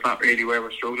squad. It's not really where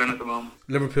we're struggling at the moment.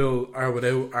 Liverpool are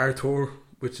without Artur,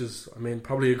 which is,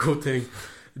 probably a good thing.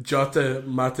 Jota,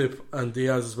 Matip and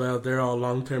Diaz as well. They're all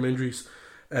long-term injuries.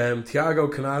 Thiago,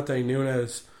 Konate,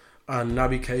 Nunes and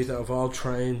Naby Keita have all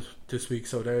trained this week,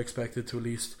 so they're expected to at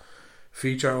least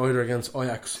feature either against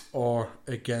Ajax or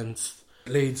against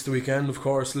Leeds the weekend. Of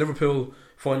course, Liverpool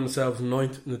find themselves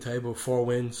 9th in the table, 4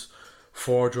 wins,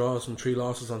 4 draws and 3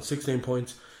 losses on 16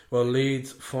 points, while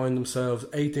Leeds find themselves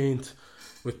 18th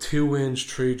with 2 wins,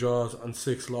 3 draws and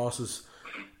 6 losses.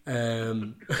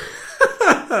 In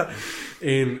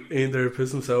there,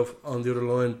 piss himself on the other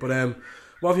line. But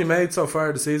what have you made so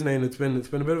far this season, Ian? It's been a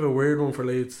bit of a weird one for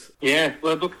Leeds. Yeah,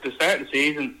 well, look, at the start of the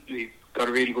season we got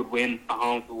a really good win at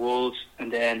home to Wolves,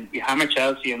 and then we hammered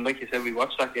Chelsea, and like you said, we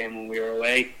watched that game when we were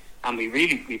away, and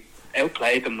we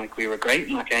outplayed them. Like, we were great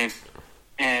in that game.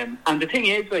 And the thing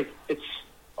is, like,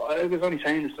 I was only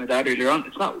saying this to my dad earlier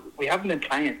on, we haven't been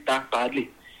playing that badly.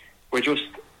 We're just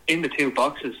in the 2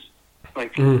 boxes,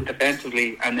 like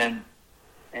defensively and then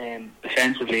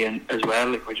defensively and as well.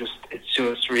 Like, it's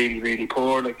just really, really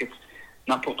poor. Like, it's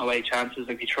not putting away chances.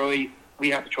 Like, we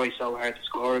have to try so hard to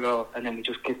score a goal, and then we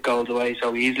just give goals away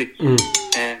so easily.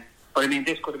 But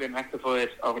this could have been rectified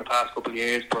over the past couple of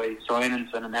years by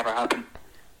signings, and it never happened.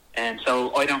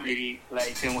 So I don't really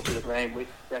lay too much of the blame with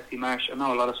Jesse Marsh. I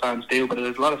know a lot of fans do, but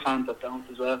there's a lot of fans that don't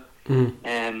as well.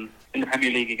 In the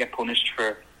Premier League, you get punished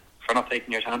for not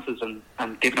taking your chances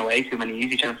and giving away too many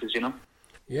easy chances, you know.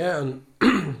 Yeah, and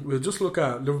we'll just look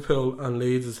at Liverpool and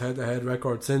Leeds' head-to-head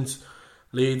record since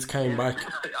Leeds came back.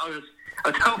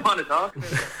 I don't want to talk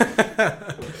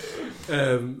about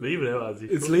it. Leave it out,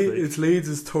 it's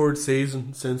Leeds' 3rd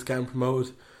season since getting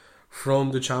promoted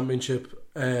from the Championship.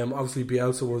 Obviously,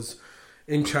 Bielsa was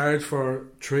in charge for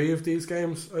 3 of these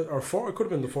games, or 4. It could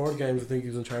have been the 4 games I think he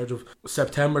was in charge of.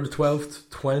 September the 12th,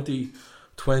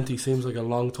 2020, seems like a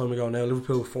long time ago now.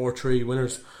 Liverpool 4-3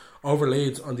 winners over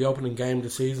Leeds on the opening game of the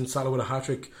season. Salah with a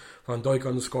hat-trick, Van Dijk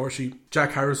on the score sheet,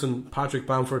 Jack Harrison, Patrick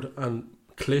Bamford and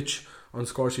Klitsch on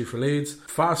score sheet for Leeds.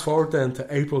 Fast forward then to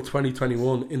April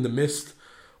 2021, in the midst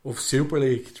of Super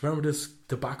League. Do you remember this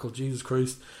debacle? Jesus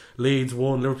Christ. Leeds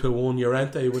won, Liverpool won.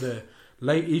 Llorente with a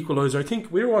late equaliser. I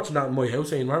think we were watching that in my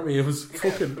house, Ian, weren't we? It was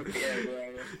fucking...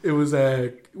 It was,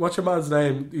 what's your man's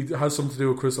name? He has something to do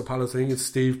with Crystal Palace. I think it's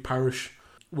Steve Parish.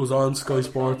 Was on Sky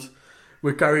Sports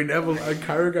with Gary Neville and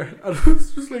Carragher. And it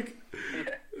was just like...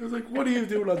 It was like, what are you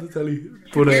doing on the telly?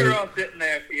 But, we were all sitting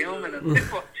there fuming and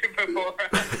watching before.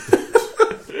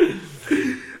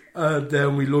 And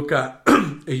then we look at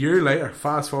a year later,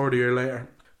 fast forward a year later,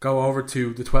 go over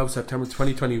to the 12th September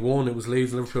 2021. It was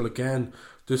Leeds and Liverpool again,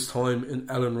 this time in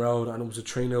Ellen Road, and it was a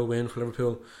 3-0 win for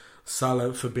Liverpool.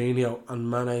 Salah, Fabinho and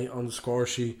Mane on the score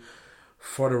sheet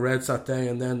for the Reds that day.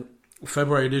 And then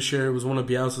February this year was one of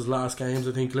Bielsa's last games.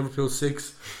 I think Liverpool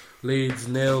 6, Leeds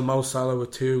 0, Mo Salah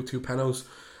with 2 penalties,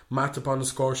 Matip on the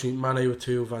score sheet, Mane with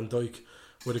 2, Van Dijk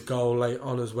with a goal late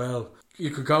on as well. You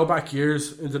could go back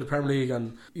years into the Premier League,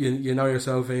 and you know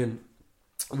yourself, Ian,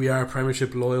 we are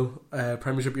Premiership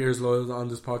years loyal on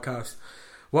this podcast.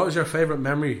 What was your favourite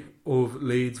memory of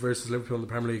Leeds versus Liverpool in the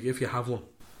Premier League, if you have one?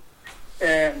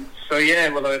 I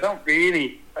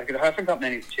haven't got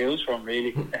many to choose from,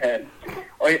 really.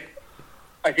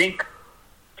 I think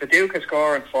the Duke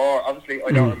scoring 4, obviously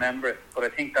I don't remember it, but I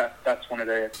think that's one of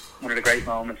the great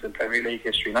moments in Premier League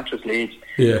history, not just Leeds.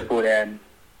 Yeah. But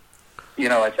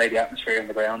I'd say the atmosphere in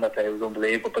the ground that day was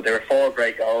unbelievable. But there were 4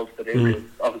 great goals. The Duke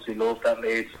obviously loved that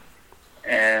Leeds.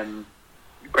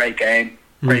 Great game,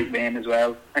 great win as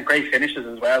well, and great finishes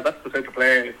as well. That's the type of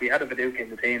player. If we had a Viduka in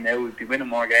the team now, we'd be winning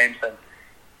more games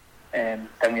than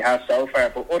we have so far.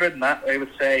 But other than that, I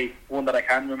would say one that I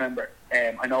can remember.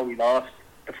 I know we lost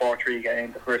the 4-3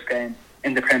 game, the first game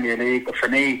in the Premier League, but for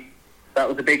me, that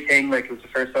was a big thing. Like, it was the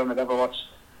first time I'd ever watched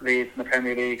Leeds in the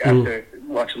Premier League after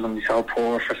watching them be so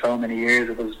poor for so many years.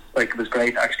 It was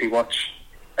great to actually watch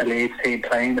a Leeds team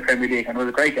playing the Premier League, and it was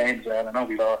a great game as well. I know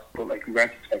we lost, but we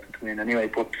weren't expecting to win anyway.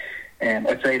 But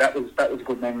I'd say that was a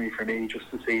good memory for me, just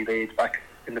to see Leeds back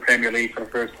in the Premier League for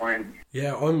the first time.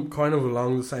 Yeah, I'm kind of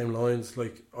along the same lines.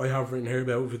 Like, I have written here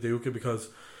about Viduka because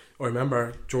I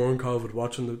remember during COVID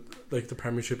watching the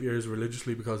Premiership years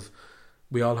religiously, because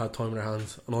we all had time in our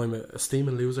hands, and I'm a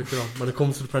steaming loser, Kieran, when it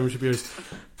comes to the Premiership years.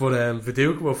 But we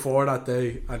do come up 4 that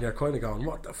day, and you're kind of going,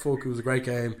 what the fuck, it was a great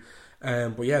game.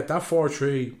 But yeah, that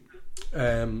 4-3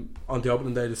 on the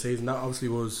opening day of the season, that obviously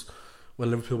was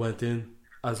when Liverpool went in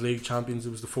as league champions.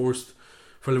 It was the first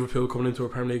for Liverpool coming into a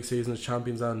Premier League season as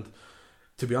champions, and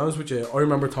to be honest with you, I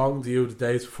remember talking to you the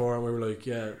days before, and we were like,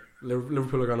 yeah,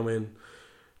 Liverpool are going to win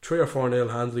 3 or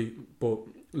 4-0 handily, but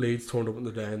Leeds turned up in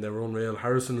the day and they were unreal.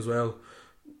 Harrison as well,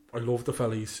 I love the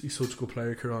fella, he's such a good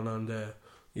player, Kieran, and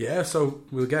yeah, so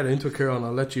we'll get into it, Kieran.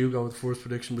 I'll let you go with the first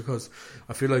prediction because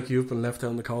I feel like you've been left out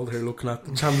in the cold here looking at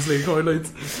the Champions League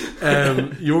highlights.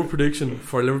 Your prediction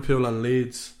for Liverpool and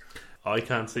Leeds? I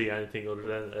can't see anything other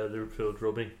than Liverpool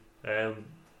drubbing. I'm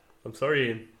sorry,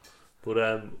 Ian, but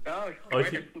I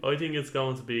think it's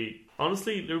going to be,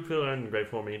 honestly, Liverpool aren't in great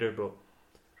form either, but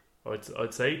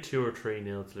I'd say 2 or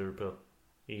 3-0 to Liverpool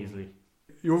easily.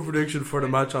 Your prediction for the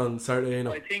match on Saturday?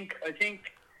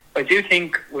 I do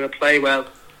think we'll play well,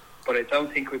 but I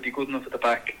don't think we'll be good enough at the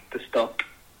back to stop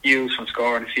Hughes from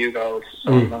scoring a few goals.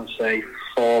 So I'm going to say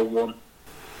 4-1.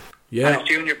 Yeah. And if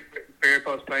Junior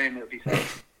Firpo's playing, it'll be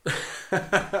safe.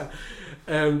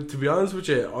 To be honest with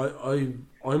you,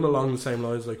 I'm along the same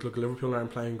lines. Like, look, Liverpool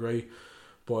aren't playing great,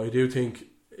 but I do think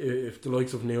if the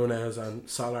likes of Nunez and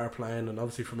Salah are playing, and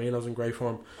obviously Firmino's in great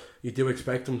form, you do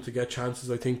expect them to get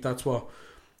chances. I think that's what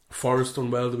Forest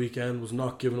done well the weekend, was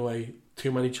not giving away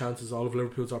too many chances. All of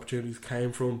Liverpool's opportunities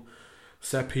came from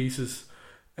set pieces.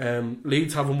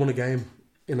 Leeds haven't won a game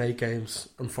in 8 games,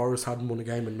 and Forest hadn't won a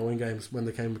game in 9 games when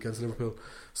they came against Liverpool.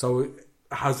 So it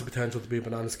has the potential to be a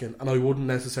banana skin, and I wouldn't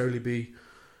necessarily be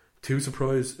too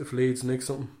surprised if Leeds nick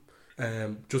something.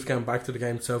 Just getting back to the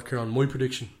game itself, Kieran, my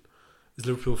prediction is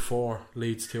Liverpool 4,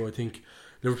 Leeds 2. I think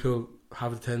Liverpool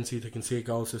have the tendency they can see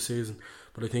goals this season,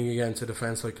 but I think against a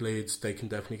defence like Leeds, they can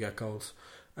definitely get goals.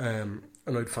 And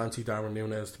I'd fancy Darwin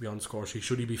Nunez to be on the score sheet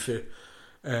should he be fit.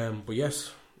 But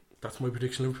yes, that's my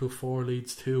prediction: Liverpool 4,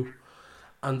 Leeds 2,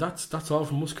 and that's all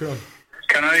from us, Kieran.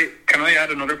 Can I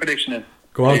add another prediction in?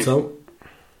 Go on, so.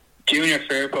 Junior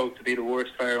Firpo to be the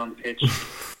worst player on the pitch.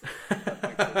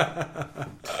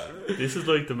 This is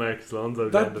like the Marcus Alonso.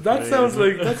 That sounds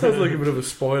like a bit of a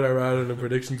spoiler rather than a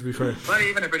prediction, to be fair. Not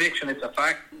even a prediction; it's a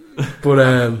fact. But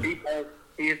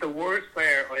he is the worst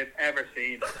player I've ever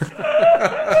seen.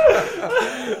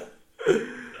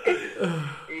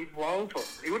 He's woeful.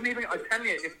 He wouldn't even. I'm telling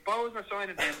you, if Bows were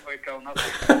signing him, I'd go nothing.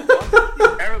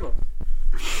 He's terrible.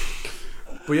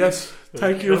 But yes,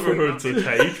 thank you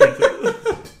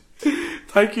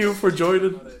thank you for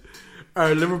joining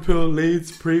our Liverpool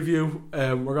Leeds preview.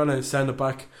 We're going to send it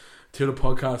back to the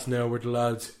podcast now where the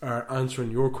lads are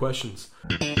answering your questions.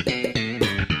 We're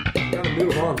going to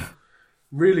move on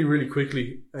really, really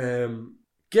quickly.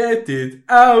 Get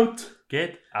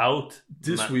out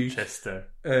this Manchester.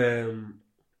 Week.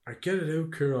 Our Get It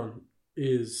Out, Kieran,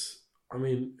 is, I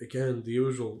mean, again, the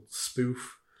usual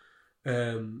spoof.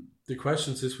 The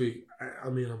questions this week, I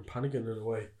mean, I'm panicking in a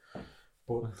way,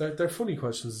 but they're funny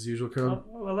questions as usual, Kieran.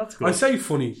 Oh, well, that's good. I say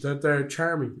funny, they're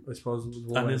charming, I suppose.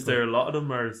 And is there a lot of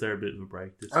them, or is there a bit of a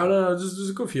break? I don't know, there's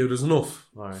a good few. There's enough.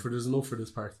 Right. There's enough for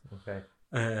this part. Okay.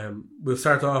 We'll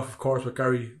start off, of course, with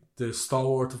Gary, the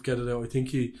stalwart of Get It Out. I think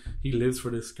he lives for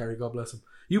this, Gary, God bless him.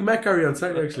 You met Gary on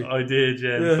Saturday, actually. I did,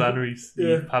 yeah. Flannery's.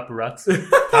 Yeah.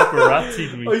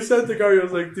 Paparazzi me. I said to Gary, I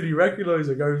was like, did he recognise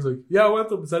it? Gary was like, yeah, I went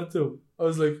up and said it to him. I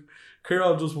was like,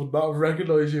 Kieran just would not have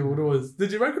recognised you when it was.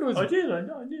 Did you recognise it? I did, I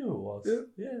knew it was.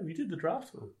 Yeah, we did the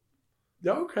draft one.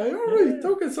 Yeah, okay, alright. Yeah.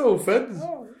 Don't get so offended.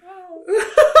 Oh.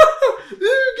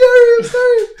 Gary, I'm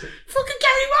sorry. Fucking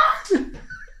Gary,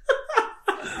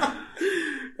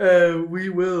 man. We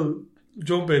will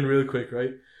jump in real quick,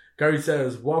 right? Gary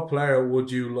says, what player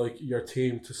would you like your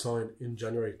team to sign in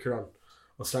January? Kieran,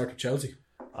 I'll start with Chelsea.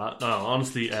 No,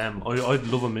 honestly, I'd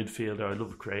love a midfielder. I'd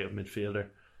love a creative midfielder.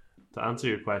 To answer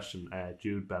your question,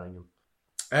 Jude Bellingham.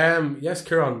 Yes,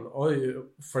 Kieran.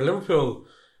 For Liverpool,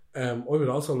 I would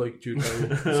also like Jude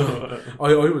Bellingham. So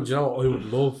I would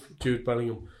love Jude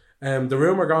Bellingham. The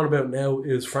rumour going about now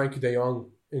is Frankie de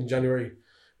Jong in January,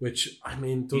 which, I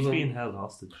mean, he's being held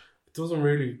hostage. It doesn't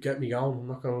really get me going, I'm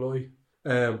not going to lie.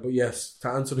 But yes, to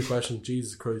answer the question,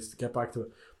 Jesus Christ, to get back to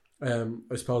it,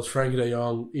 I suppose Frankie de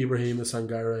Jong, Ibrahim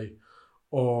Sangare,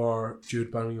 or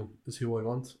Jude Bellingham is who I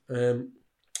want.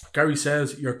 Gary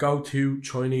says, your go-to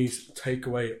Chinese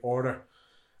takeaway order.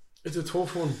 It's a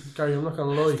tough one, Gary, I'm not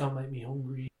going to lie. Don't make me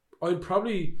hungry. I'd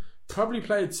probably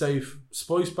play it safe.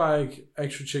 Spice bag,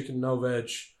 extra chicken, no veg,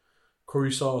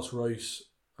 curry sauce, rice,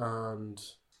 and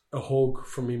a hug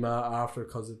from me ma after,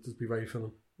 because it'd just be very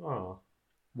filling. Oh.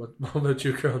 What about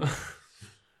you, Kieran?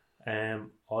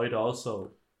 I'd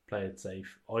also play it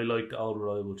safe. I like the old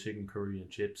reliable chicken curry and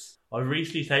chips. I've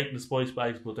recently taken the spice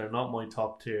bags, but they're not my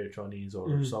top tier Chinese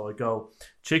order. So I go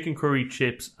chicken curry,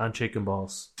 chips, and chicken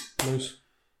balls. Nice.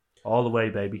 All the way,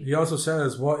 baby. He also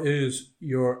says, what is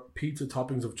your pizza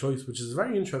toppings of choice? Which is a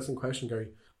very interesting question, Gary.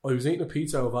 I was eating a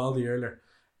pizza of Aldi earlier,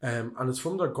 and it's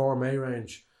from their gourmet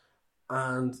range.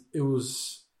 And it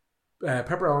was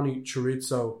pepperoni,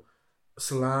 chorizo,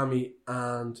 salami,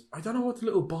 and I don't know what the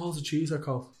little balls of cheese are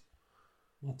called.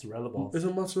 Mozzarella balls. Is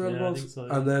it mozzarella balls? I think so,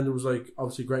 And then there was like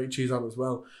obviously grated cheese on it as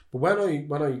well. But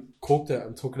when I cooked it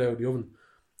and took it out of the oven,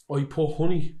 I put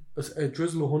honey, a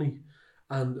drizzle of honey,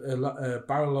 and a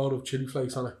barrel load of chili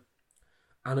flakes on it,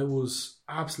 and it was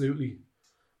absolutely,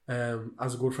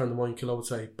 as a good friend of mine, Kilo would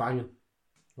say, banging.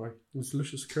 Right, it was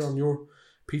delicious. Kieran, your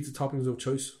pizza toppings of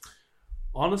choice?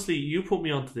 Honestly, you put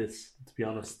me onto this. To be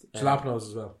honest, jalapenos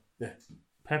as well. Yeah,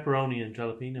 pepperoni and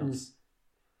jalapenos.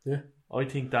 Yeah. I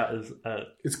think that is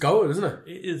it's gold, isn't it?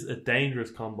 It is a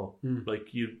dangerous combo.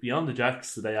 Like you'd be on the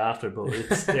jacks the day after, but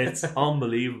it's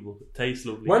unbelievable. It tastes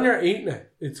lovely. When you're eating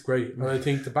it, it's great. And I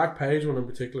think the back page one in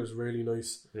particular is really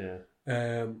nice. Yeah.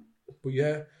 But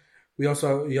yeah, he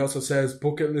also says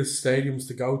bucket list stadiums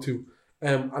to go to.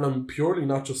 And I'm purely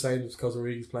not just saying this because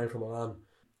Origi's playing for Milan.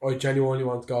 I genuinely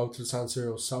want to go to the San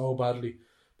Siro so badly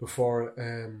before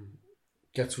it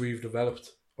gets redeveloped.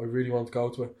 I really want to go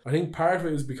to it. I think part of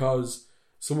it is because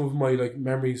some of my early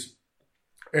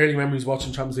memories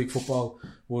watching Champions League football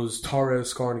was Torres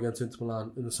scoring against Inter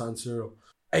Milan in the San Siro.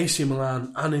 AC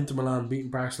Milan and Inter Milan beating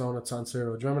Barcelona at San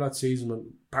Siro. Do you remember that season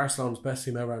when Barcelona's best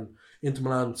team ever and Inter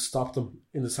Milan stopped them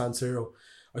in the San Siro?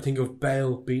 I think of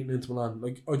Bale beating Inter Milan.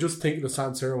 Like, I just think of the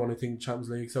San Siro when I think Champions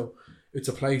League. So it's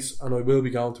a place, and I will be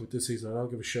going to it this season. I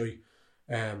don't give a shit.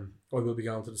 I will be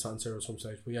going to the San Siro at some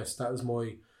stage. But yes, that is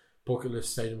my bucket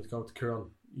list stadium to go to.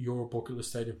 Kieran, your bucket list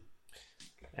stadium?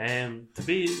 To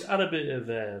be at a bit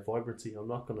of vibrancy, I'm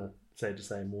not going to say the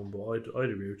same one, but I'd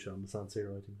agree with you on the San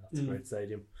Siro. I think that's a great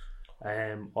stadium.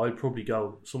 I'd probably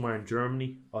go somewhere in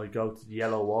Germany. I'd go to the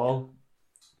Yellow Wall.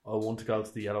 I want to go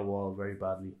to the Yellow Wall very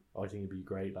badly. I think it'd be a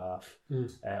great laugh.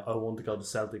 I want to go to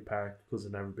Celtic Park because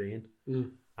I've never been.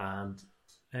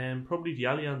 And probably the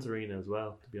Allianz Arena as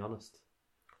well, to be honest.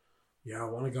 Yeah, I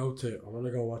want to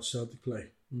go watch Celtic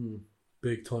play.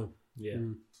 Big time. Yeah.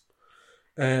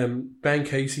 Ben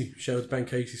Casey, shout out to Ben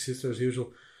Casey's sister as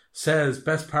usual, says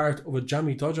best part of a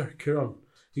jammy dodger. Kieran,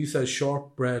 he says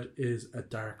shortbread is a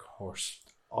dark horse.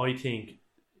 I think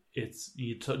it's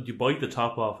you bite the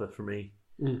top off it for me,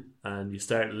 and you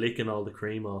start licking all the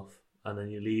cream off, and then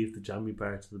you leave the jammy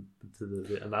part to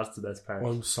the and that's the best part.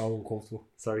 I'm so uncomfortable.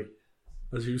 Sorry.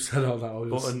 As you said all that,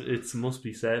 but it must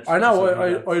be said. I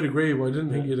know, I'd agree, but I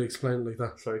didn't think you'd explain it like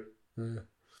that. Sorry.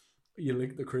 You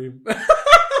lick the cream.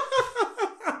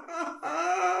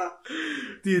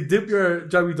 Do you dip your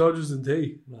jammy dodgers in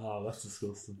tea? No, that's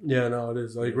disgusting. Yeah, no, it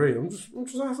is. I agree. I'm just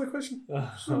asking a question.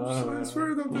 I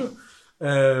swear I don't do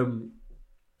it.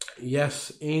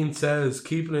 Yes, Ian says,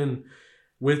 keeping in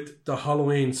with the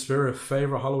Halloween spirit,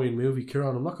 favourite Halloween movie.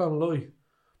 Kieran, I'm not going to lie,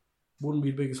 wouldn't be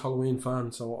the biggest Halloween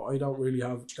fan, so I don't really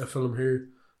have a film here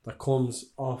that comes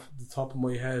off the top of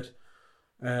my head.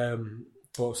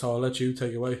 But so I'll let you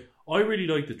take it away. I really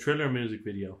like the Thriller music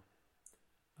video.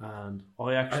 And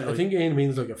I think Ian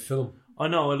means like a film. I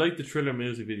know, I like the Thriller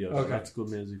music video. Okay. That's a good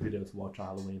music video to watch on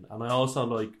Halloween. And I also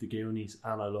like the Goonies,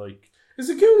 and I like... Is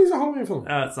the Goonies a Halloween film?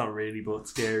 It's not really, but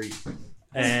it's scary.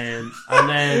 And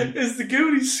then... Is the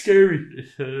Goonies scary?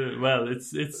 Well,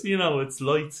 it's it's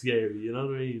light scary, you know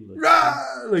what I mean?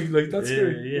 Like that's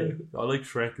scary. Yeah. I like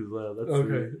Shrek as well. That's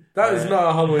okay. That is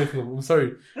not a Halloween film. I'm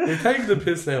sorry. You're taking the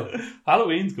piss now.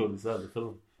 Halloween's good as well, the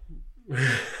film.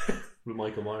 With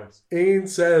Michael Myers. Ian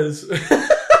says...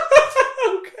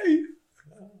 Okay.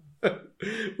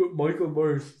 With Michael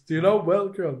Myers. Do you know him well,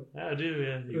 Kieran? Yeah, I do,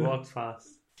 yeah. He walks fast.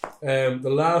 The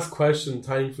last question,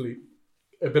 thankfully,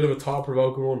 a bit of a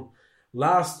thought-provoking one.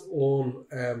 Last one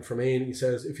from Ian. He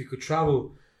says, if you could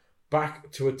travel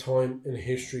back to a time in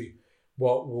history,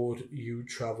 what would you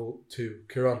travel to?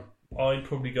 Kieran? I'd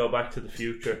probably go back to the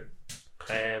future.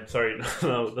 Sorry,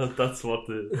 no, that's what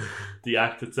the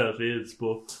act itself is,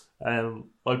 but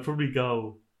I'd probably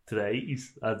go to the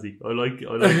 80s, Adzi. I like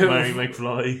Marty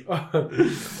McFly,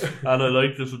 and I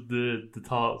like the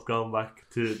thought of going back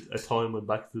to a time when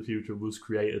Back to the Future was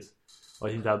created. I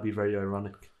think that'd be very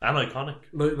ironic and iconic.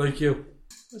 Like you,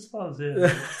 I suppose,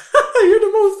 yeah. You're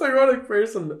the most ironic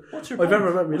person I've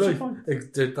ever met in my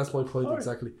life. That's my point,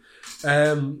 exactly.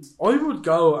 I would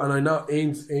go, and I know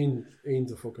Ian's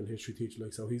a fucking history teacher,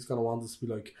 like, so he's gonna want us to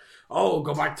be like, oh,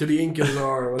 go back to the Incas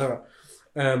or whatever.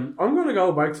 I'm going to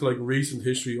go back to like recent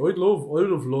history. I would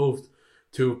have loved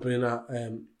to have been at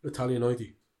Italia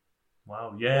 90. Wow,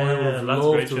 I would yeah, have that's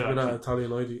loved great to have been show. at Italia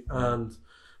 90, and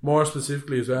more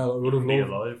specifically as well, I would have Be loved.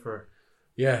 alive for.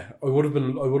 Yeah, I would have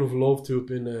loved to have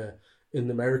been in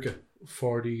America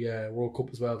for the World Cup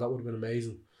as well. That would have been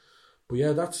amazing. But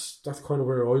yeah, that's kind of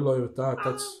where I lie with that.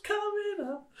 That's coming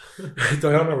up.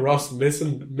 Diana Ross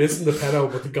missing the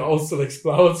penalty, but the goal still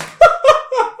explodes.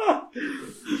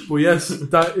 But yes,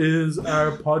 that is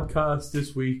our podcast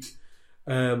this week.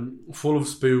 Full of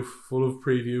spoof, full of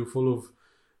preview, full of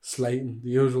slating, the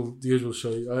usual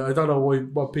show. I don't know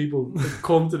what people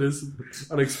come to this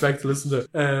and expect to listen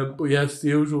to. But yes, the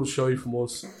usual show from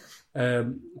us.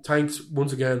 Thanks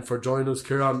once again for joining us,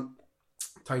 Kieran.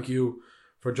 Thank you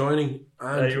for joining.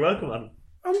 And You're welcome, Adam.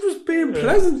 I'm just being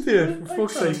pleasant here, for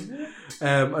fuck's sake.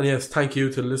 And yes, thank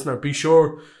you to the listener. Be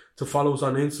sure to follow us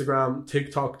on Instagram,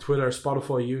 TikTok, Twitter,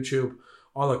 Spotify, YouTube,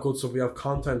 all that good stuff. We have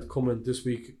content coming this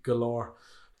week galore.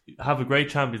 Have a great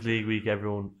Champions League week,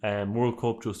 everyone. World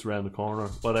Cup just around the corner.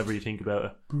 Whatever you think about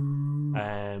it.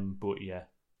 But yeah,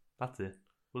 that's it.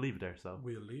 We'll leave it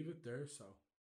there. So.